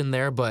splashed in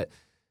there, but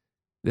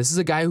This is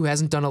a guy who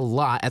hasn't done a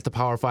lot at the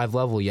Power 5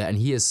 level yet, and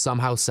he is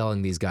somehow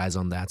selling these guys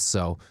on that.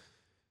 So,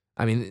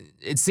 I mean,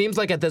 it seems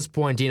like at this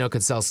point, Dino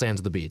could sell sand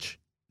to the beach.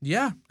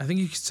 Yeah, I think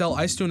you could sell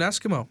ice to an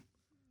Eskimo.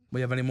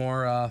 We have any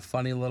more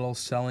funny little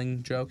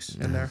selling jokes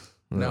in there?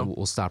 No?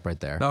 We'll stop right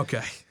there.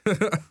 Okay.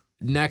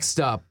 Next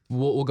up,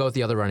 we'll go with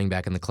the other running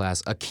back in the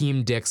class,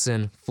 Akeem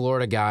Dixon,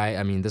 Florida guy.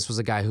 I mean, this was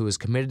a guy who was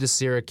committed to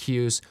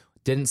Syracuse,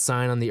 didn't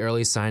sign on the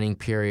early signing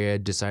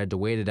period, decided to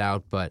wait it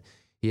out, but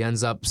he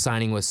ends up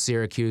signing with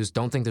Syracuse.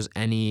 Don't think there's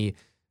any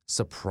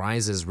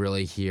surprises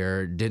really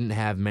here. Didn't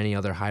have many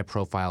other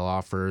high-profile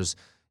offers,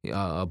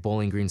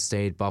 Bowling Green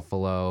State,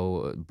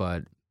 Buffalo,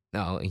 but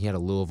he had a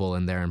Louisville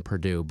in there and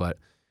Purdue. But,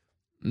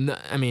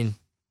 I mean,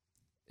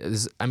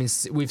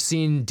 we've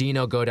seen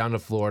Dino go down to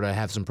Florida,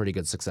 have some pretty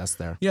good success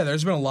there. Yeah,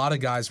 there's been a lot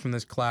of guys from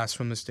this class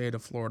from the state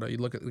of Florida. You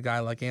look at the guy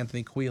like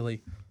Anthony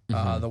Quealy,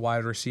 the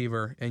wide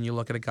receiver, and you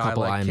look at a guy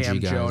like IMG Cam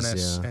guys,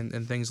 Jonas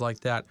and things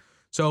like that.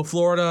 So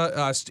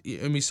Florida,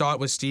 and we saw it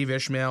with Steve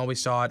Ishmael. We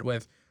saw it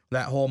with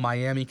that whole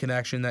Miami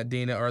connection that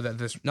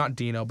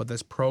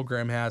this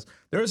program has.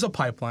 There is a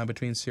pipeline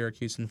between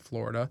Syracuse and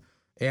Florida,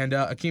 and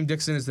Akeem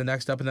Dixon is the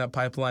next up in that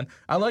pipeline.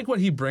 I like what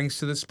he brings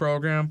to this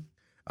program.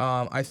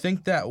 I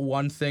think that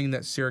one thing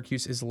that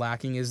Syracuse is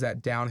lacking is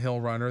that downhill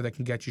runner that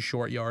can get you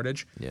short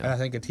yardage. Yeah. And I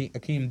think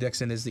Akeem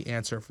Dixon is the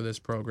answer for this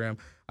program.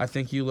 I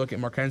think you look at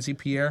Markenzie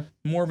Pierre,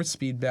 more of a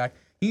speed back.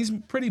 He's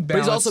pretty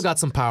balanced. But he's also got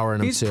some power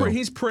in him, too.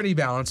 He's pretty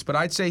balanced, but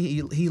I'd say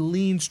he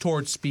leans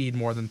towards speed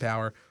more than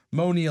power.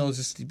 Mo Neal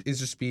is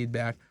a speed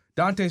back.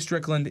 Dante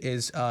Strickland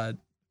is, I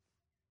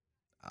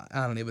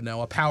don't even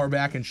know, a power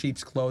back in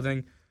sheep's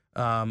clothing.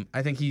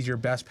 I think he's your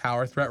best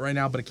power threat right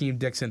now, but Akeem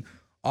Dixon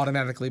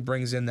automatically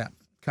brings in that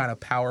kind of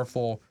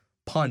powerful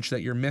punch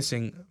that you're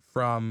missing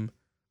from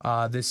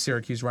this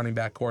Syracuse running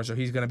back core. So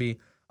he's going to be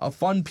a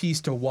fun piece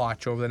to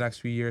watch over the next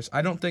few years.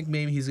 I don't think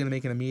maybe he's going to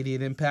make an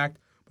immediate impact,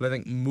 but I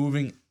think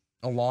moving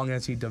along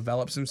as he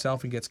develops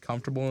himself and gets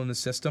comfortable in the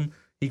system,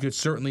 he could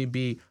certainly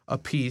be a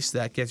piece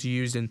that gets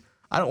used in.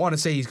 I don't want to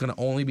say he's going to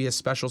only be a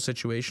special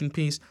situation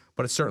piece,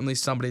 but it's certainly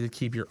somebody to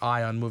keep your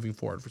eye on moving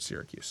forward for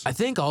Syracuse. I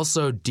think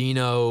also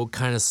Dino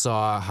kind of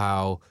saw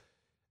how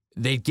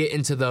they get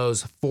into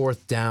those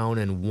 4th down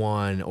and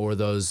 1 or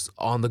those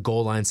on the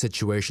goal line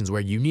situations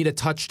where you need a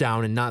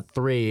touchdown and not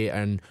 3,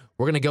 and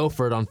we're going to go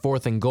for it on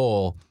 4th and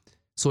goal.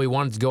 So he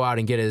wanted to go out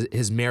and get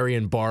his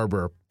Marion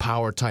Barber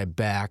power type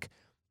back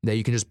that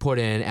you can just put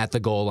in at the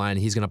goal line.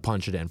 He's going to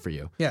punch it in for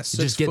you. Yeah,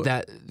 just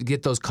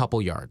get those couple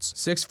yards.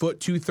 6 foot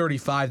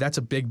 235. That's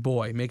a big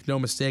boy. Make no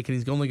mistake. And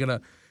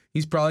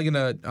he's probably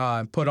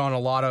gonna put on a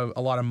lot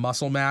of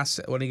muscle mass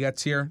when he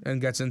gets here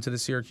and gets into the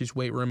Syracuse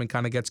weight room and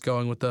kind of gets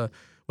going with the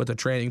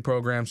training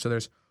program. So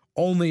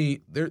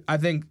I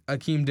think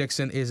Akeem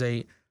Dixon is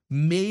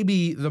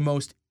maybe the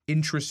most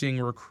interesting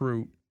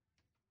recruit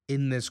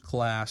in this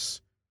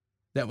class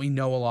that we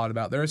know a lot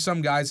about. There are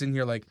some guys in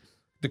here like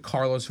the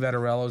Carlos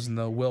Vettorellos and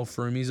the Will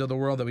Frumies of the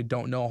world that we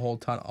don't know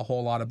a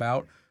whole lot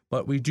about,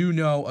 but we do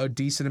know a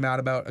decent amount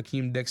about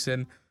Akeem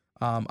Dixon.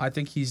 I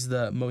think he's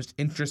the most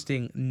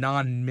interesting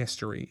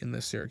non-mystery in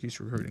this Syracuse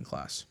recruiting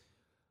class.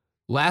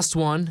 Last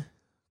one,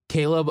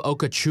 Caleb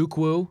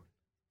Okechukwu,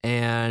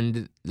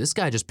 and this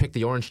guy just picked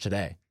the orange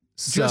today.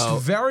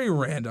 Just very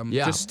random.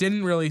 Yeah. Just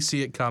didn't really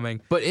see it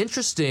coming. But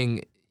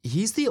interesting,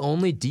 he's the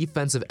only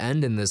defensive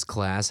end in this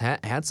class.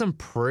 Had some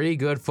pretty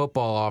good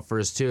football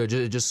offers, too.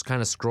 Just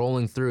kind of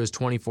scrolling through his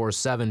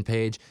 24/7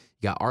 page.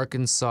 You got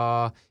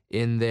Arkansas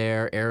in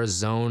there,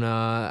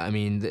 Arizona. I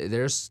mean,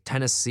 there's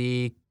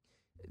Tennessee.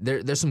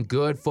 There's some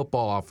good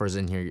football offers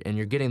in here, and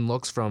you're getting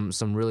looks from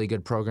some really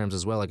good programs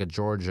as well, like a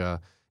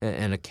Georgia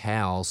and a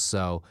Cal.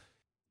 So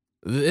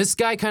this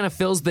guy kind of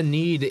fills the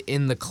need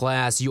in the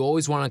class. You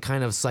always want to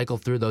kind of cycle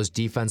through those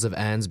defensive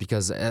ends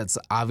because it's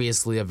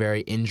obviously a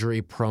very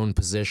injury-prone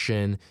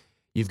position.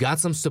 You've got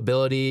some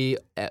stability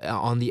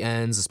on the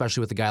ends,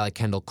 especially with a guy like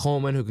Kendall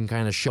Coleman who can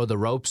kind of show the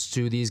ropes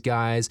to these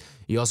guys.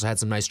 You also had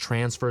some nice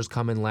transfers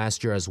come in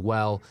last year as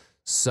well.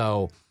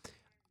 So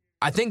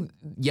I think,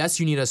 yes,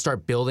 you need to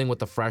start building with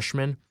the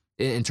freshmen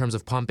in terms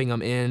of pumping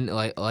them in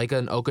like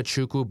an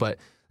Okechukwu, but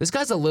this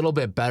guy's a little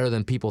bit better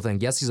than people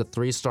think. Yes, he's a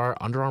 3-star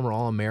Under Armour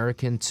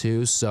All-American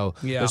too, so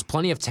There's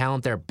plenty of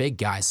talent there. Big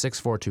guy,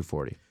 6'4",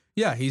 240.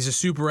 Yeah, he's a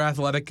super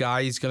athletic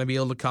guy. He's going to be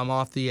able to come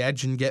off the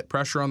edge and get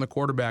pressure on the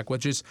quarterback,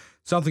 which is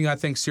something I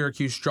think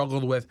Syracuse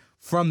struggled with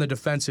from the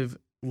defensive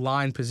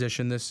line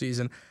position this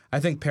season. I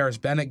think Paris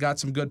Bennett got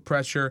some good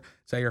pressure.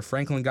 Zaire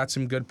Franklin got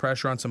some good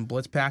pressure on some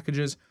blitz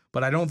packages,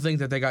 but I don't think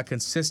that they got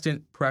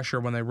consistent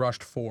pressure when they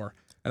rushed 4.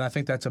 And I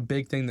think that's a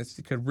big thing that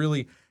could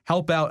really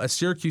help out a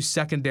Syracuse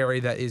secondary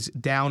that is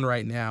down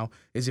right now,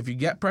 is if you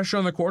get pressure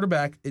on the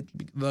quarterback,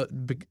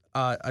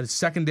 a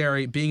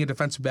secondary, being a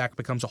defensive back,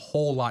 becomes a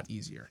whole lot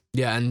easier.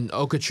 Yeah, and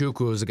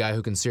Okechukwu is a guy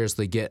who can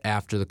seriously get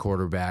after the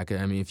quarterback.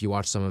 I mean, if you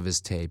watch some of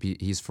his tape,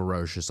 he's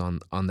ferocious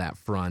on that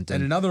front.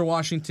 And another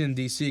Washington,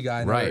 D.C.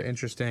 guy, another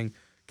interesting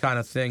kind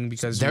of thing,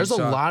 because there's a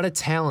lot of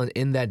talent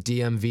in that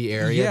DMV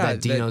area that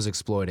Dino's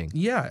exploiting.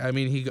 Yeah, I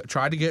mean, he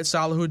tried to get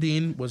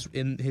Salahuddin, was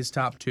in his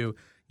top 2.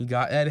 He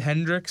got Ed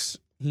Hendricks,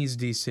 He's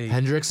DC.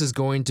 Hendricks is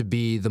going to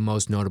be the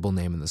most notable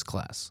name in this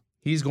class.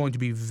 He's going to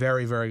be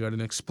very, very good.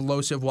 An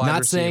explosive wide receiver.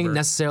 Not saying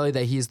necessarily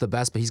that he's the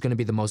best, but he's going to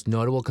be the most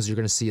notable because you're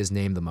going to see his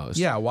name the most.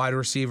 Yeah, wide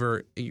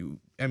receiver. You've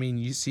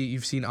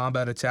seen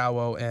Abed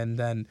Atawo and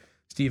then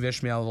Steve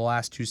Ishmael the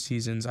last 2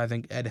 seasons. I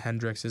think Ed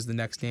Hendricks is the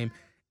next name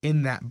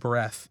in that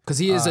breath. Because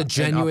he is a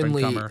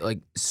genuinely like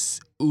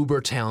uber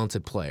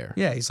talented player.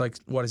 Yeah, he's like,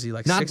 what is he,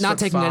 like not 6'5"? Not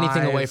taking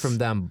anything away from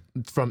them,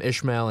 from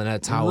Ishmael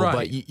and Atawo, Right.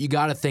 but you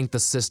got to think the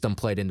system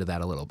played into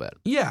that a little bit.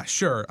 Yeah,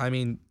 sure. I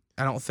mean,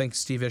 I don't think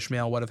Steve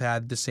Ishmael would have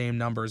had the same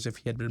numbers if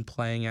he had been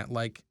playing at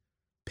like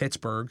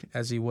Pittsburgh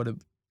as he would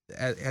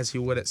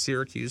at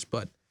Syracuse.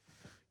 But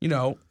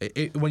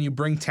when you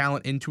bring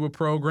talent into a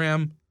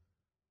program,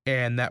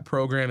 and that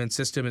program and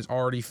system is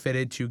already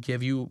fitted to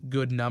give you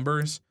good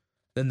numbers,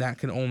 then that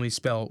can only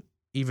spell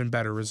even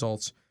better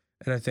results.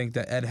 And I think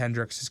that Ed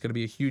Hendricks is going to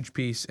be a huge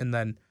piece.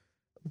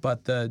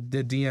 But the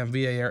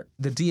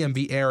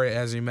DMV area,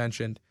 as you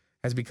mentioned,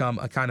 has become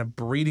a kind of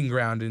breeding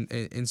ground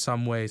in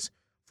some ways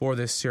for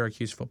this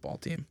Syracuse football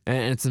team.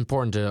 And it's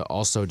important to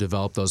also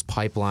develop those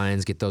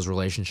pipelines, get those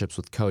relationships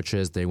with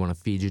coaches. They want to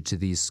feed you to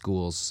these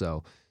schools.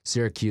 So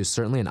Syracuse,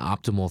 certainly an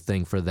optimal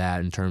thing for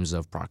that in terms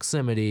of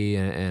proximity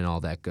and all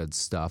that good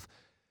stuff.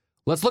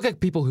 Let's look at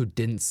people who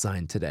didn't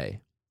sign today,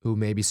 who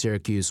maybe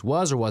Syracuse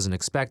was or wasn't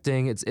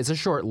expecting. It's a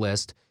short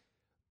list,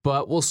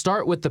 but we'll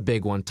start with the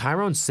big one.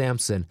 Tyrone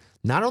Sampson,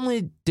 not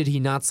only did he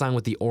not sign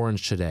with the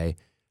Orange today,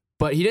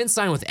 but he didn't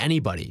sign with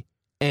anybody.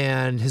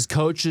 And his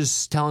coach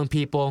is telling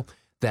people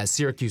that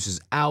Syracuse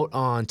is out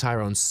on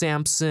Tyrone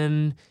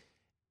Sampson.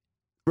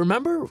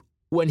 Remember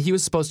when he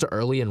was supposed to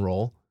early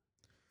enroll?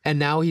 And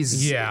now he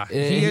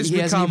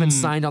hasn't even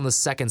signed on the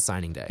second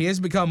signing day. He has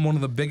become one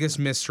of the biggest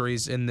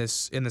mysteries in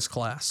this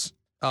class,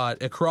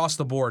 across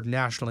the board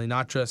nationally,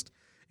 not just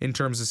in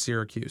terms of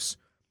Syracuse.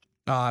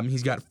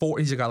 He's got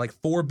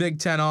 4 Big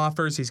Ten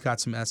offers. He's got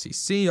some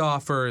SEC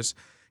offers.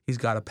 He's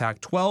got a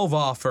Pac-12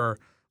 offer.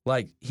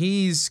 Like,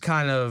 he's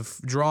kind of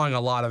drawing a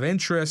lot of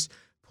interest.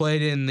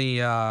 Played in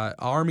the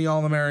Army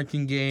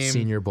All-American game,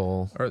 Senior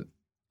Bowl, or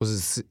I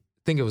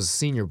think it was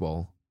Senior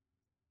Bowl.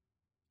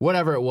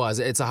 Whatever it was,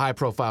 it's a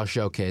high-profile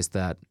showcase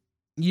that.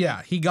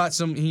 Yeah, he got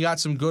some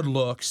good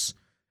looks,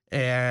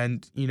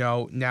 and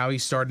now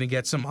he's starting to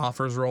get some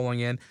offers rolling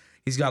in.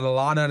 He's got a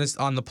lot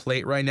on the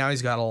plate right now.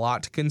 He's got a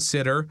lot to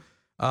consider,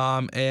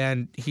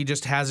 and he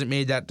just hasn't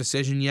made that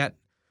decision yet.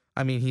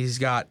 I mean, he's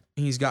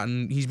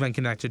been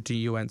connected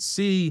to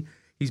UNC.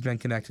 He's been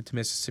connected to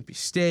Mississippi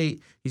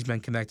State. He's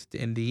been connected to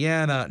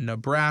Indiana,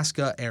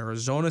 Nebraska,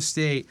 Arizona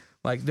State.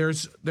 Like,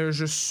 there's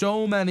just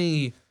so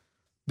many.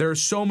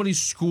 There's so many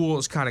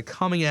schools kind of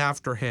coming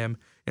after him,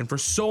 and for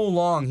so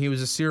long he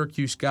was a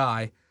Syracuse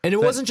guy. And it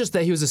wasn't just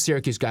that he was a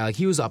Syracuse guy; like,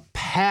 he was a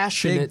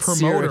passionate big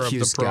promoter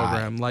Syracuse of the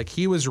program. guy. Like,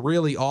 he was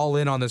really all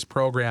in on this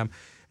program,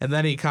 and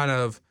then he kind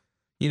of,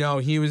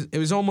 it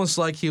was almost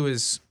like he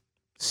was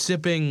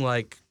sipping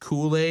like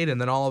Kool-Aid,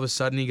 and then all of a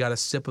sudden he got a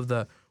sip of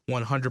the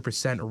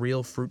 100%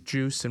 real fruit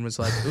juice and was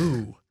like,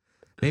 ooh,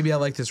 maybe I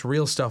like this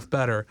real stuff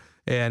better.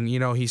 And,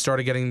 he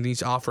started getting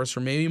these offers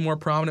from maybe more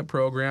prominent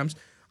programs.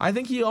 I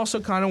think he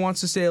also kind of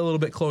wants to stay a little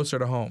bit closer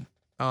to home.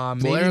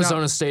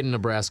 Arizona State and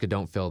Nebraska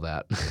don't fill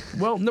that.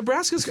 Well,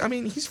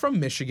 he's from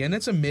Michigan.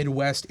 It's a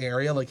Midwest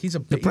area. Like, he's a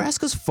big...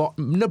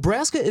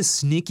 Nebraska is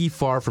sneaky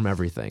far from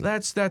everything.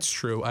 That's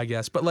true, I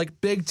guess. But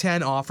like Big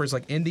Ten offers,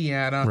 like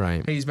Indiana,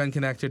 right. He's been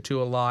connected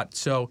to a lot.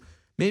 So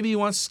maybe he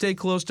wants to stay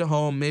close to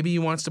home. Maybe he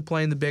wants to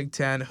play in the Big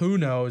Ten. Who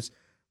knows?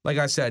 Like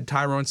I said,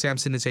 Tyrone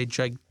Sampson is a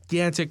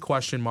gigantic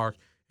question mark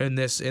in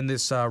this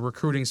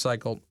recruiting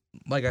cycle.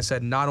 Like I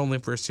said, not only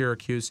for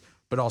Syracuse,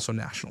 but also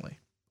nationally.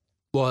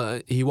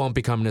 Well, he won't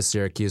be coming to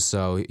Syracuse,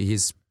 so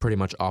he's pretty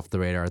much off the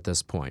radar at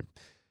this point.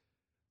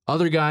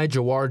 Other guy,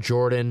 Jawar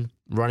Jordan,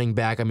 running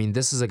back. I mean,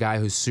 this is a guy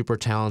who's super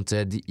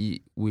talented.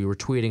 We were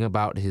tweeting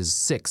about his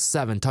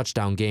 6-7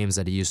 touchdown games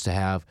that he used to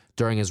have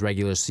during his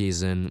regular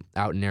season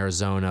out in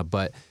Arizona,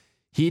 but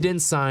he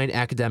didn't sign.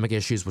 Academic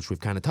issues, which we've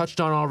kind of touched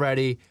on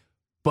already,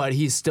 but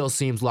he still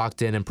seems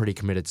locked in and pretty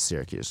committed to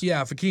Syracuse.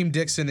 Yeah, Fakeem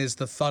Dixon is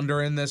the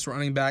Thunder in this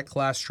running back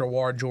class.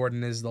 Jawar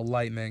Jordan is the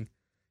Lightning.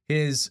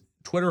 His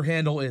Twitter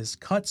handle is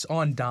Cuts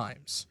on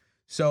Dimes.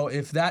 So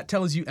if that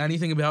tells you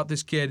anything about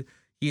this kid,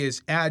 he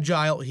is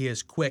agile, he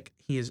is quick,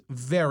 he is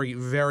very,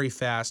 very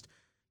fast.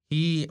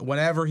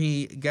 Whenever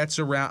he gets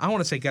around, I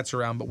want to say gets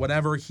around, but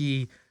whenever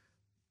he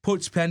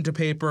puts pen to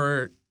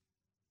paper,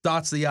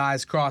 dots the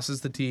I's,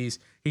 crosses the T's,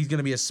 he's going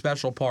to be a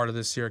special part of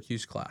this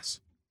Syracuse class.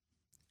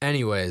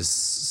 Anyways,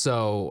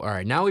 so, all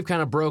right, now we've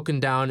kind of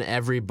broken down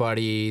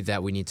everybody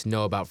that we need to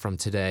know about from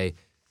today.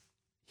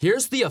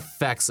 Here's the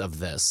effects of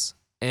this.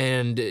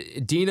 And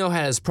Dino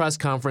had his press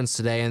conference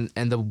today,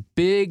 and the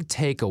big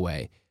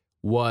takeaway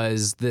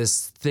was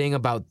this thing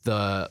about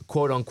the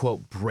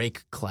quote-unquote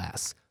break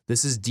class.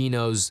 This is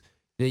Dino's,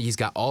 he's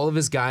got all of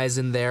his guys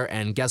in there,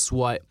 and guess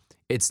what?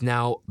 It's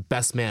now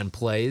best man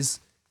plays.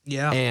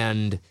 Yeah.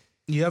 And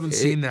you haven't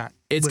seen that.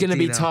 It's going to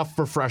be tough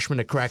for freshmen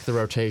to crack the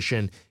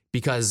rotation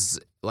because,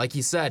 like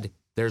he said,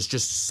 there's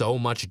just so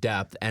much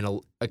depth,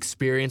 and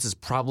experience is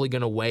probably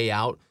going to weigh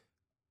out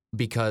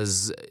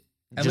because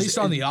at least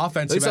on the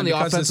offensive end,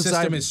 because the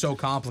system is so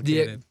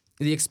complicated.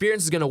 The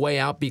experience is going to weigh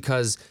out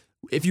because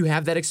if you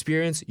have that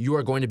experience, you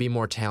are going to be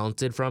more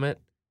talented from it.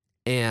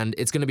 And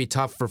it's going to be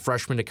tough for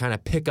freshmen to kind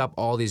of pick up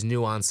all these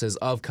nuances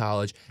of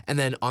college and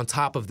then on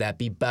top of that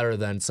be better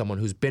than someone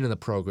who's been in the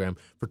program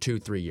for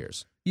 2-3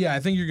 years. Yeah, I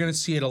think you're going to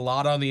see it a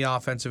lot on the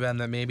offensive end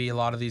that maybe a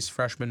lot of these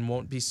freshmen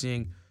won't be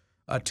seeing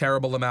a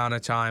terrible amount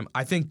of time.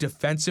 I think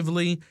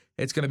defensively,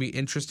 it's going to be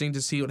interesting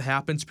to see what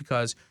happens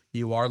because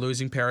you are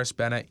losing Paris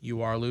Bennett,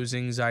 you are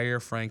losing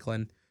Zaire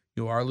Franklin,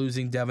 you are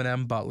losing Devin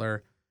M.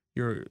 Butler,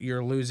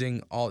 you're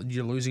losing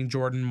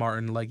Jordan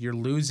Martin, like you're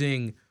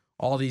losing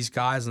all these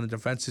guys on the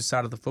defensive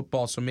side of the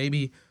football. So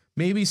maybe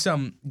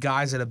some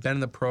guys that have been in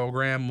the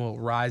program will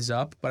rise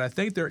up, but I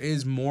think there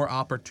is more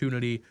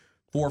opportunity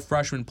for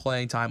freshman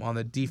playing time on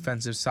the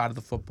defensive side of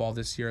the football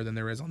this year than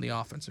there is on the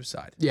offensive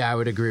side. Yeah, I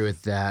would agree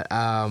with that.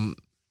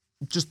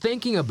 Just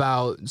thinking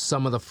about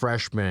some of the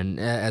freshmen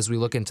as we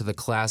look into the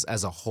class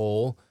as a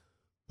whole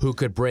who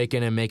could break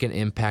in and make an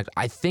impact,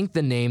 I think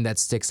the name that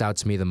sticks out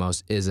to me the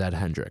most is Ed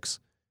Hendricks.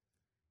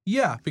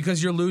 Yeah,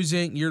 because you're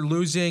losing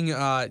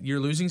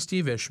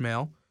Steve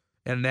Ishmael,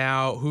 and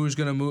now who's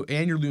going to move?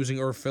 And you're losing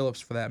Irv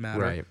Phillips for that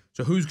matter. Right.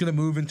 So who's going to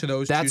move into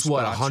those That's two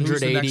spots? That's what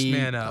 180,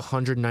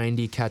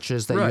 190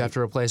 catches that you have to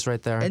replace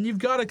right there. And you've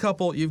got a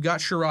couple. You've got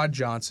Sherrod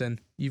Johnson.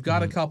 You've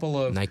got a couple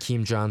of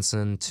Nykeem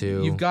Johnson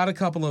too. You've got a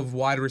couple of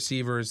wide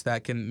receivers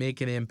that can make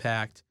an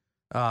impact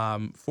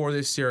for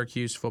this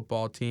Syracuse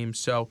football team.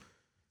 So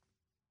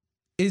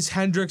is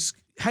Hendricks,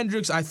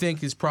 I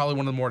think, is probably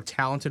one of the more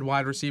talented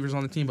wide receivers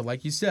on the team. But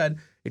like you said,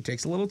 it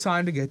takes a little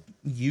time to get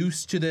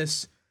used to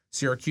this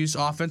Syracuse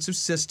offensive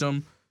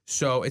system.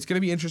 So it's going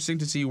to be interesting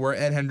to see where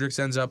Ed Hendricks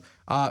ends up.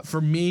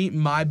 For me,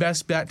 my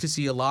best bet to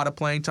see a lot of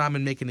playing time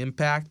and make an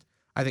impact,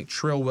 I think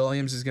Trill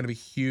Williams is going to be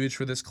huge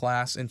for this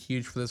class and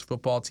huge for this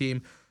football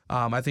team.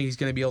 I think he's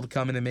going to be able to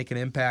come in and make an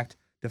impact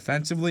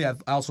defensively. I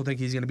also think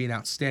he's going to be an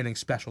outstanding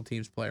special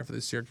teams player for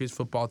the Syracuse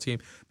football team.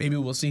 Maybe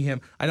we'll see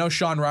him. I know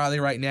Sean Riley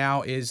right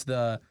now is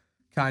the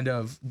kind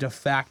of de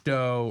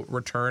facto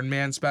return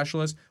man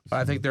specialist, but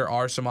I think there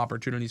are some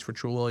opportunities for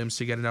Trill Williams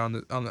to get it on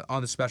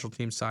the special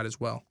teams side as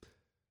well.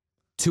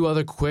 Two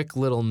other quick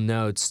little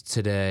notes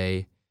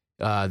today.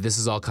 This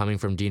is all coming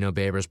from Dino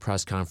Babers'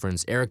 press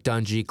conference. Eric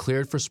Dungey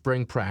cleared for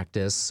spring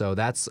practice, so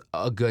that's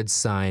a good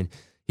sign.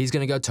 He's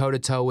going to go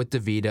toe-to-toe with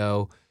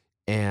DeVito,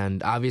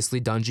 and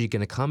obviously Dungey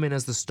going to come in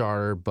as the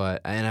starter,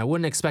 and I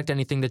wouldn't expect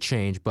anything to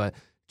change, but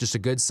just a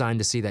good sign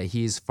to see that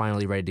he's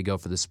finally ready to go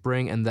for the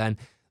spring. And then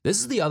this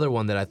is the other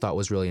one that I thought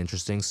was really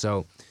interesting.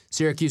 So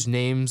Syracuse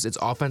names its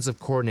offensive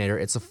coordinator.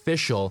 It's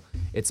official.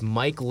 It's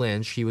Mike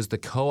Lynch. He was the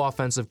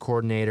co-offensive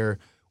coordinator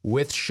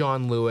with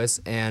Sean Lewis.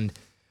 And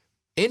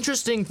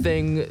interesting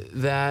thing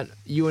that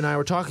you and I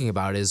were talking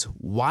about is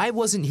why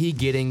wasn't he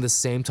getting the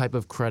same type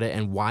of credit,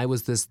 and why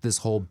was this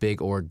whole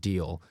big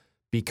ordeal?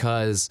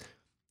 Because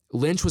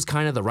Lynch was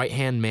kind of the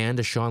right-hand man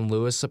to Sean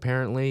Lewis,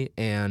 apparently,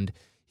 and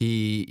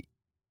he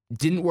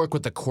didn't work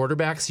with the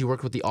quarterbacks. He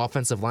worked with the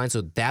offensive line,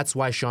 so that's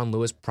why Sean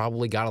Lewis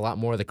probably got a lot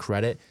more of the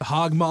credit. The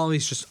Hog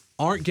Mollies just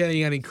aren't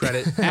getting any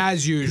credit,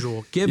 as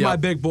usual. Give my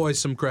big boys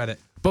some credit.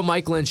 But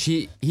Mike Lynch,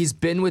 he's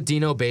been with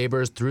Dino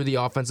Babers through the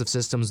offensive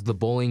systems, the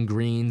Bowling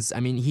Greens. I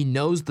mean, he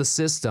knows the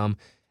system.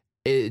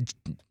 It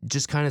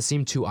just kind of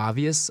seemed too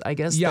obvious, I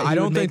guess. Yeah, I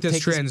don't think this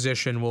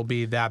transition will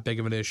be that big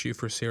of an issue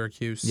for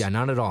Syracuse. Yeah,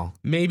 not at all.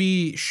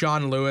 Maybe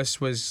Sean Lewis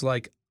was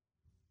like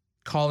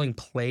calling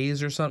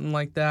plays or something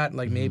like that.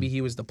 Like maybe he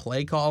was the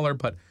play caller,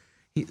 but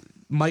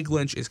Mike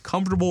Lynch is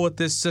comfortable with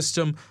this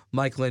system.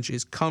 Mike Lynch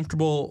is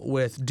comfortable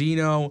with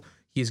Dino.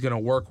 He's going to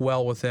work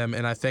well with him,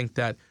 and I think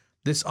that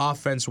this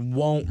offense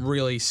won't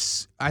really.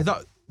 I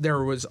thought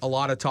there was a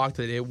lot of talk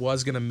that it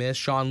was going to miss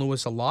Sean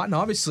Lewis a lot, and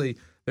obviously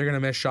they're going to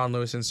miss Sean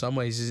Lewis in some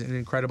ways. He's an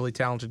incredibly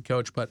talented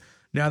coach, but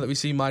now that we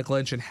see Mike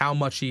Lynch and how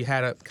much he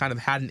had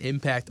an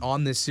impact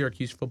on this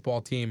Syracuse football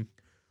team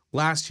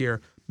last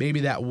year, maybe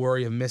that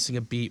worry of missing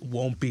a beat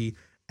won't be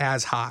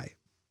as high.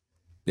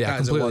 Yeah,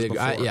 completely.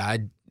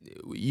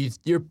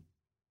 You're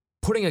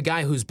putting a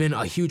guy who's been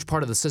a huge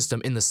part of the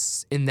system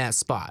in that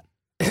spot.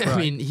 Right. I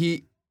mean,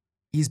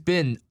 he's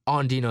been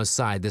on Dino's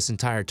side this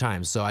entire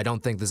time, so I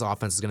don't think this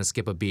offense is going to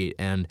skip a beat.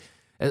 And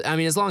I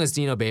mean, as long as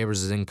Dino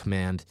Babers is in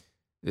command,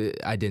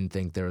 I didn't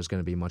think there was going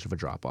to be much of a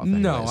drop off.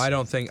 No, I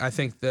don't think. I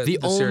think that the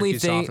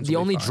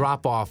only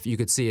drop off you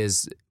could see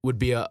would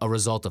be a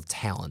result of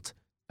talent,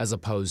 as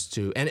opposed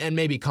to and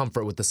maybe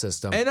comfort with the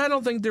system. And I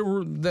don't think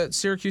that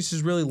Syracuse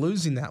is really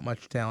losing that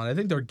much talent. I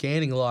think they're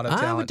gaining a lot of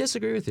talent. I would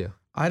disagree with you.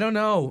 I don't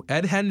know.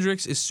 Ed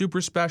Hendricks is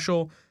super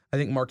special. I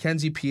think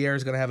Markenzie Pierre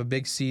is going to have a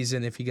big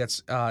season if he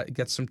gets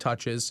some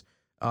touches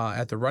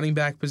at the running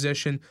back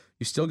position.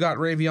 You still got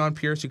Ravion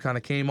Pierce, who kind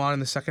of came on in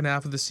the second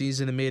half of the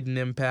season and made an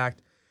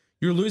impact.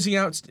 You're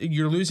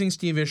losing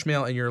Steve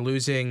Ishmael, and you're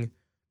losing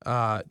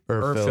Irv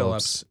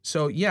Phillips.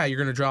 So yeah, you're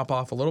going to drop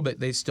off a little bit.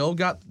 They've still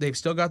got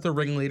the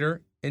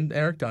ringleader in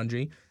Eric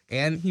Dungey,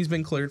 and he's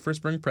been cleared for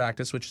spring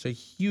practice, which is a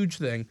huge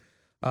thing.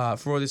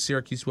 for the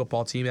Syracuse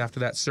football team after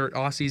that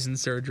off-season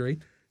surgery.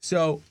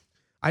 So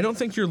I don't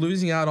think you're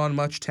losing out on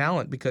much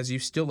talent because you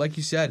still, like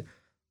you said,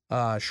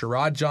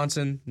 Sherrod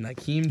Johnson,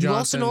 Nykeem Johnson. You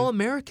lost an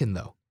All-American,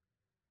 though.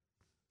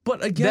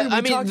 But again,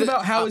 we talked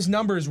about how his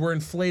numbers were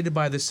inflated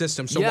by the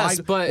system. So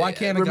why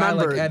can't a guy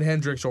like Ed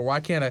Hendricks or why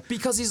can't a...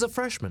 Because he's a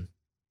freshman.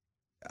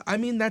 I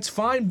mean, that's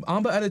fine.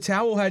 Amba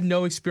Edetawo had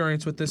no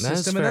experience with this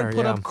system and then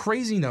put up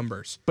crazy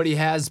numbers. But he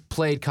has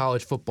played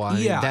college football. I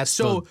mean, that's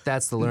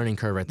the learning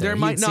curve right there. There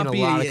might not seen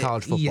be a lot of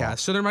college football. Yeah,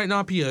 so there might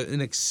not be an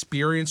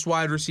experienced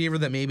wide receiver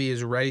that maybe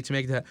is ready to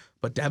make that.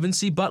 But Devin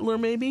C. Butler,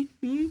 maybe?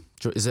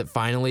 Is it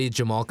finally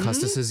Jamal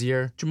Custis'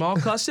 year? Jamal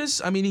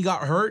Custis? I mean, he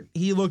got hurt.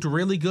 He looked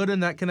really good in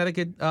that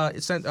Connecticut,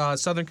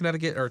 Southern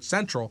Connecticut, or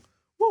Central.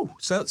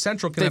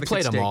 Central Connecticut. They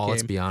played them all, game.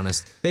 let's be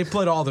honest. They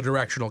played all the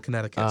directional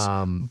Connecticut's.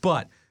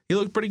 But he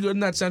looked pretty good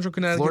in that Central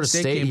Connecticut Florida State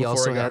State game before he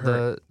also he got had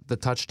hurt. the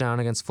touchdown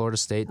against Florida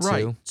State, too.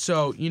 Right.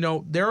 So,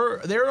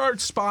 there are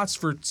spots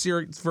for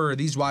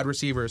these wide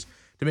receivers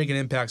to make an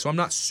impact. So I'm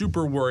not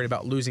super worried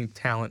about losing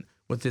talent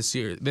with this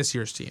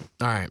year's team.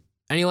 All right.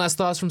 Any last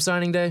thoughts from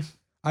signing day?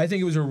 I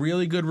think it was a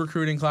really good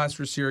recruiting class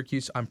for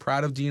Syracuse. I'm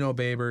proud of Dino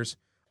Babers.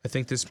 I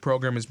think this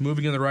program is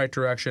moving in the right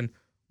direction.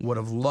 Would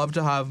have loved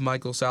to have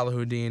Michael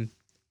Salahuddin.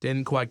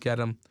 Didn't quite get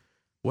him.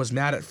 Was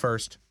mad at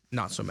first.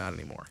 Not so mad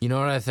anymore. You know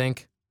what I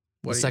think?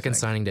 What the second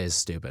signing day is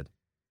stupid.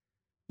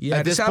 Yeah,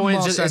 at this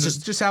point,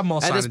 just have them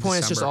all signed. At this point,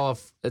 it's just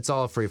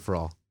all a free for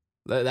all.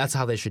 That's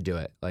how they should do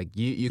it. Like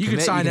you can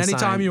sign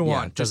anytime you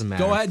want. Doesn't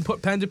matter. Go ahead and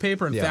put pen to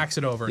paper and fax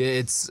it over.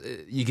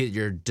 You get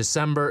your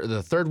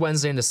the third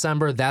Wednesday in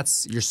December.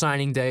 That's your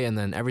signing day, and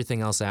then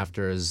everything else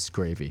after is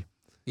gravy.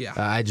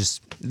 Yeah.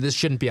 This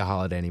shouldn't be a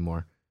holiday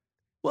anymore.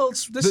 Well,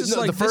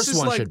 the first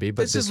one should be,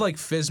 but this is like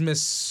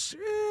Fizmas.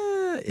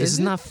 This is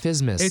not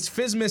Fizmas. It's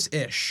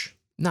Fizmas-ish.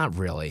 Not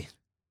really.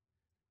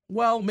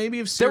 Well, maybe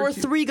if there were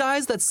 3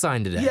 guys that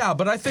signed today. Yeah,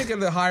 but I think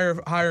in the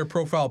higher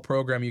profile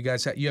program, you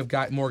have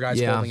got more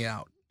guys holding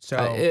out.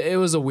 So it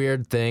was a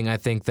weird thing. I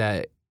think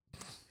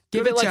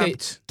give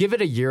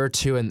it a year or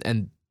two,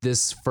 and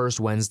this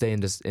first Wednesday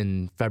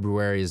in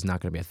February is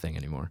not going to be a thing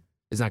anymore.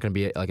 It's not going to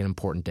be like an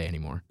important day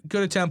anymore.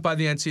 Good attempt by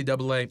the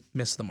NCAA,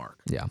 missed the mark.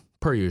 Yeah,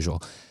 per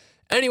usual.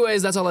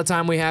 Anyways, that's all the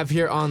time we have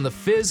here on the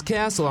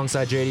Fizzcast.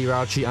 Alongside JD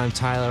Rauchi, I'm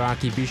Tyler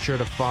Rocky. Be sure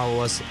to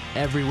follow us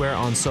everywhere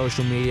on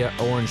social media,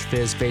 Orange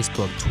Fizz,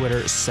 Facebook, Twitter,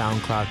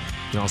 SoundCloud.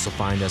 You can also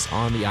find us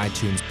on the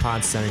iTunes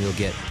Pod Center. You'll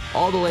get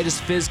all the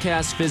latest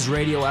Fizzcast, Fizz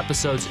Radio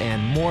episodes,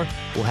 and more.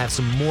 We'll have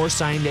some more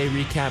signing day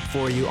recap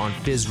for you on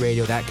Fizz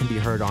Radio. That can be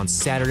heard on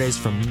Saturdays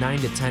from 9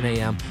 to 10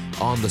 a.m.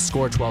 on the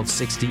Score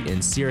 1260 in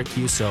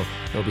Syracuse. So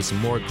there'll be some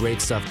more great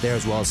stuff there,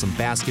 as well as some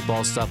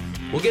basketball stuff.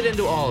 We'll get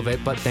into all of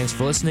it, but thanks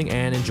for listening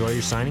and enjoy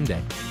your signing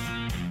day.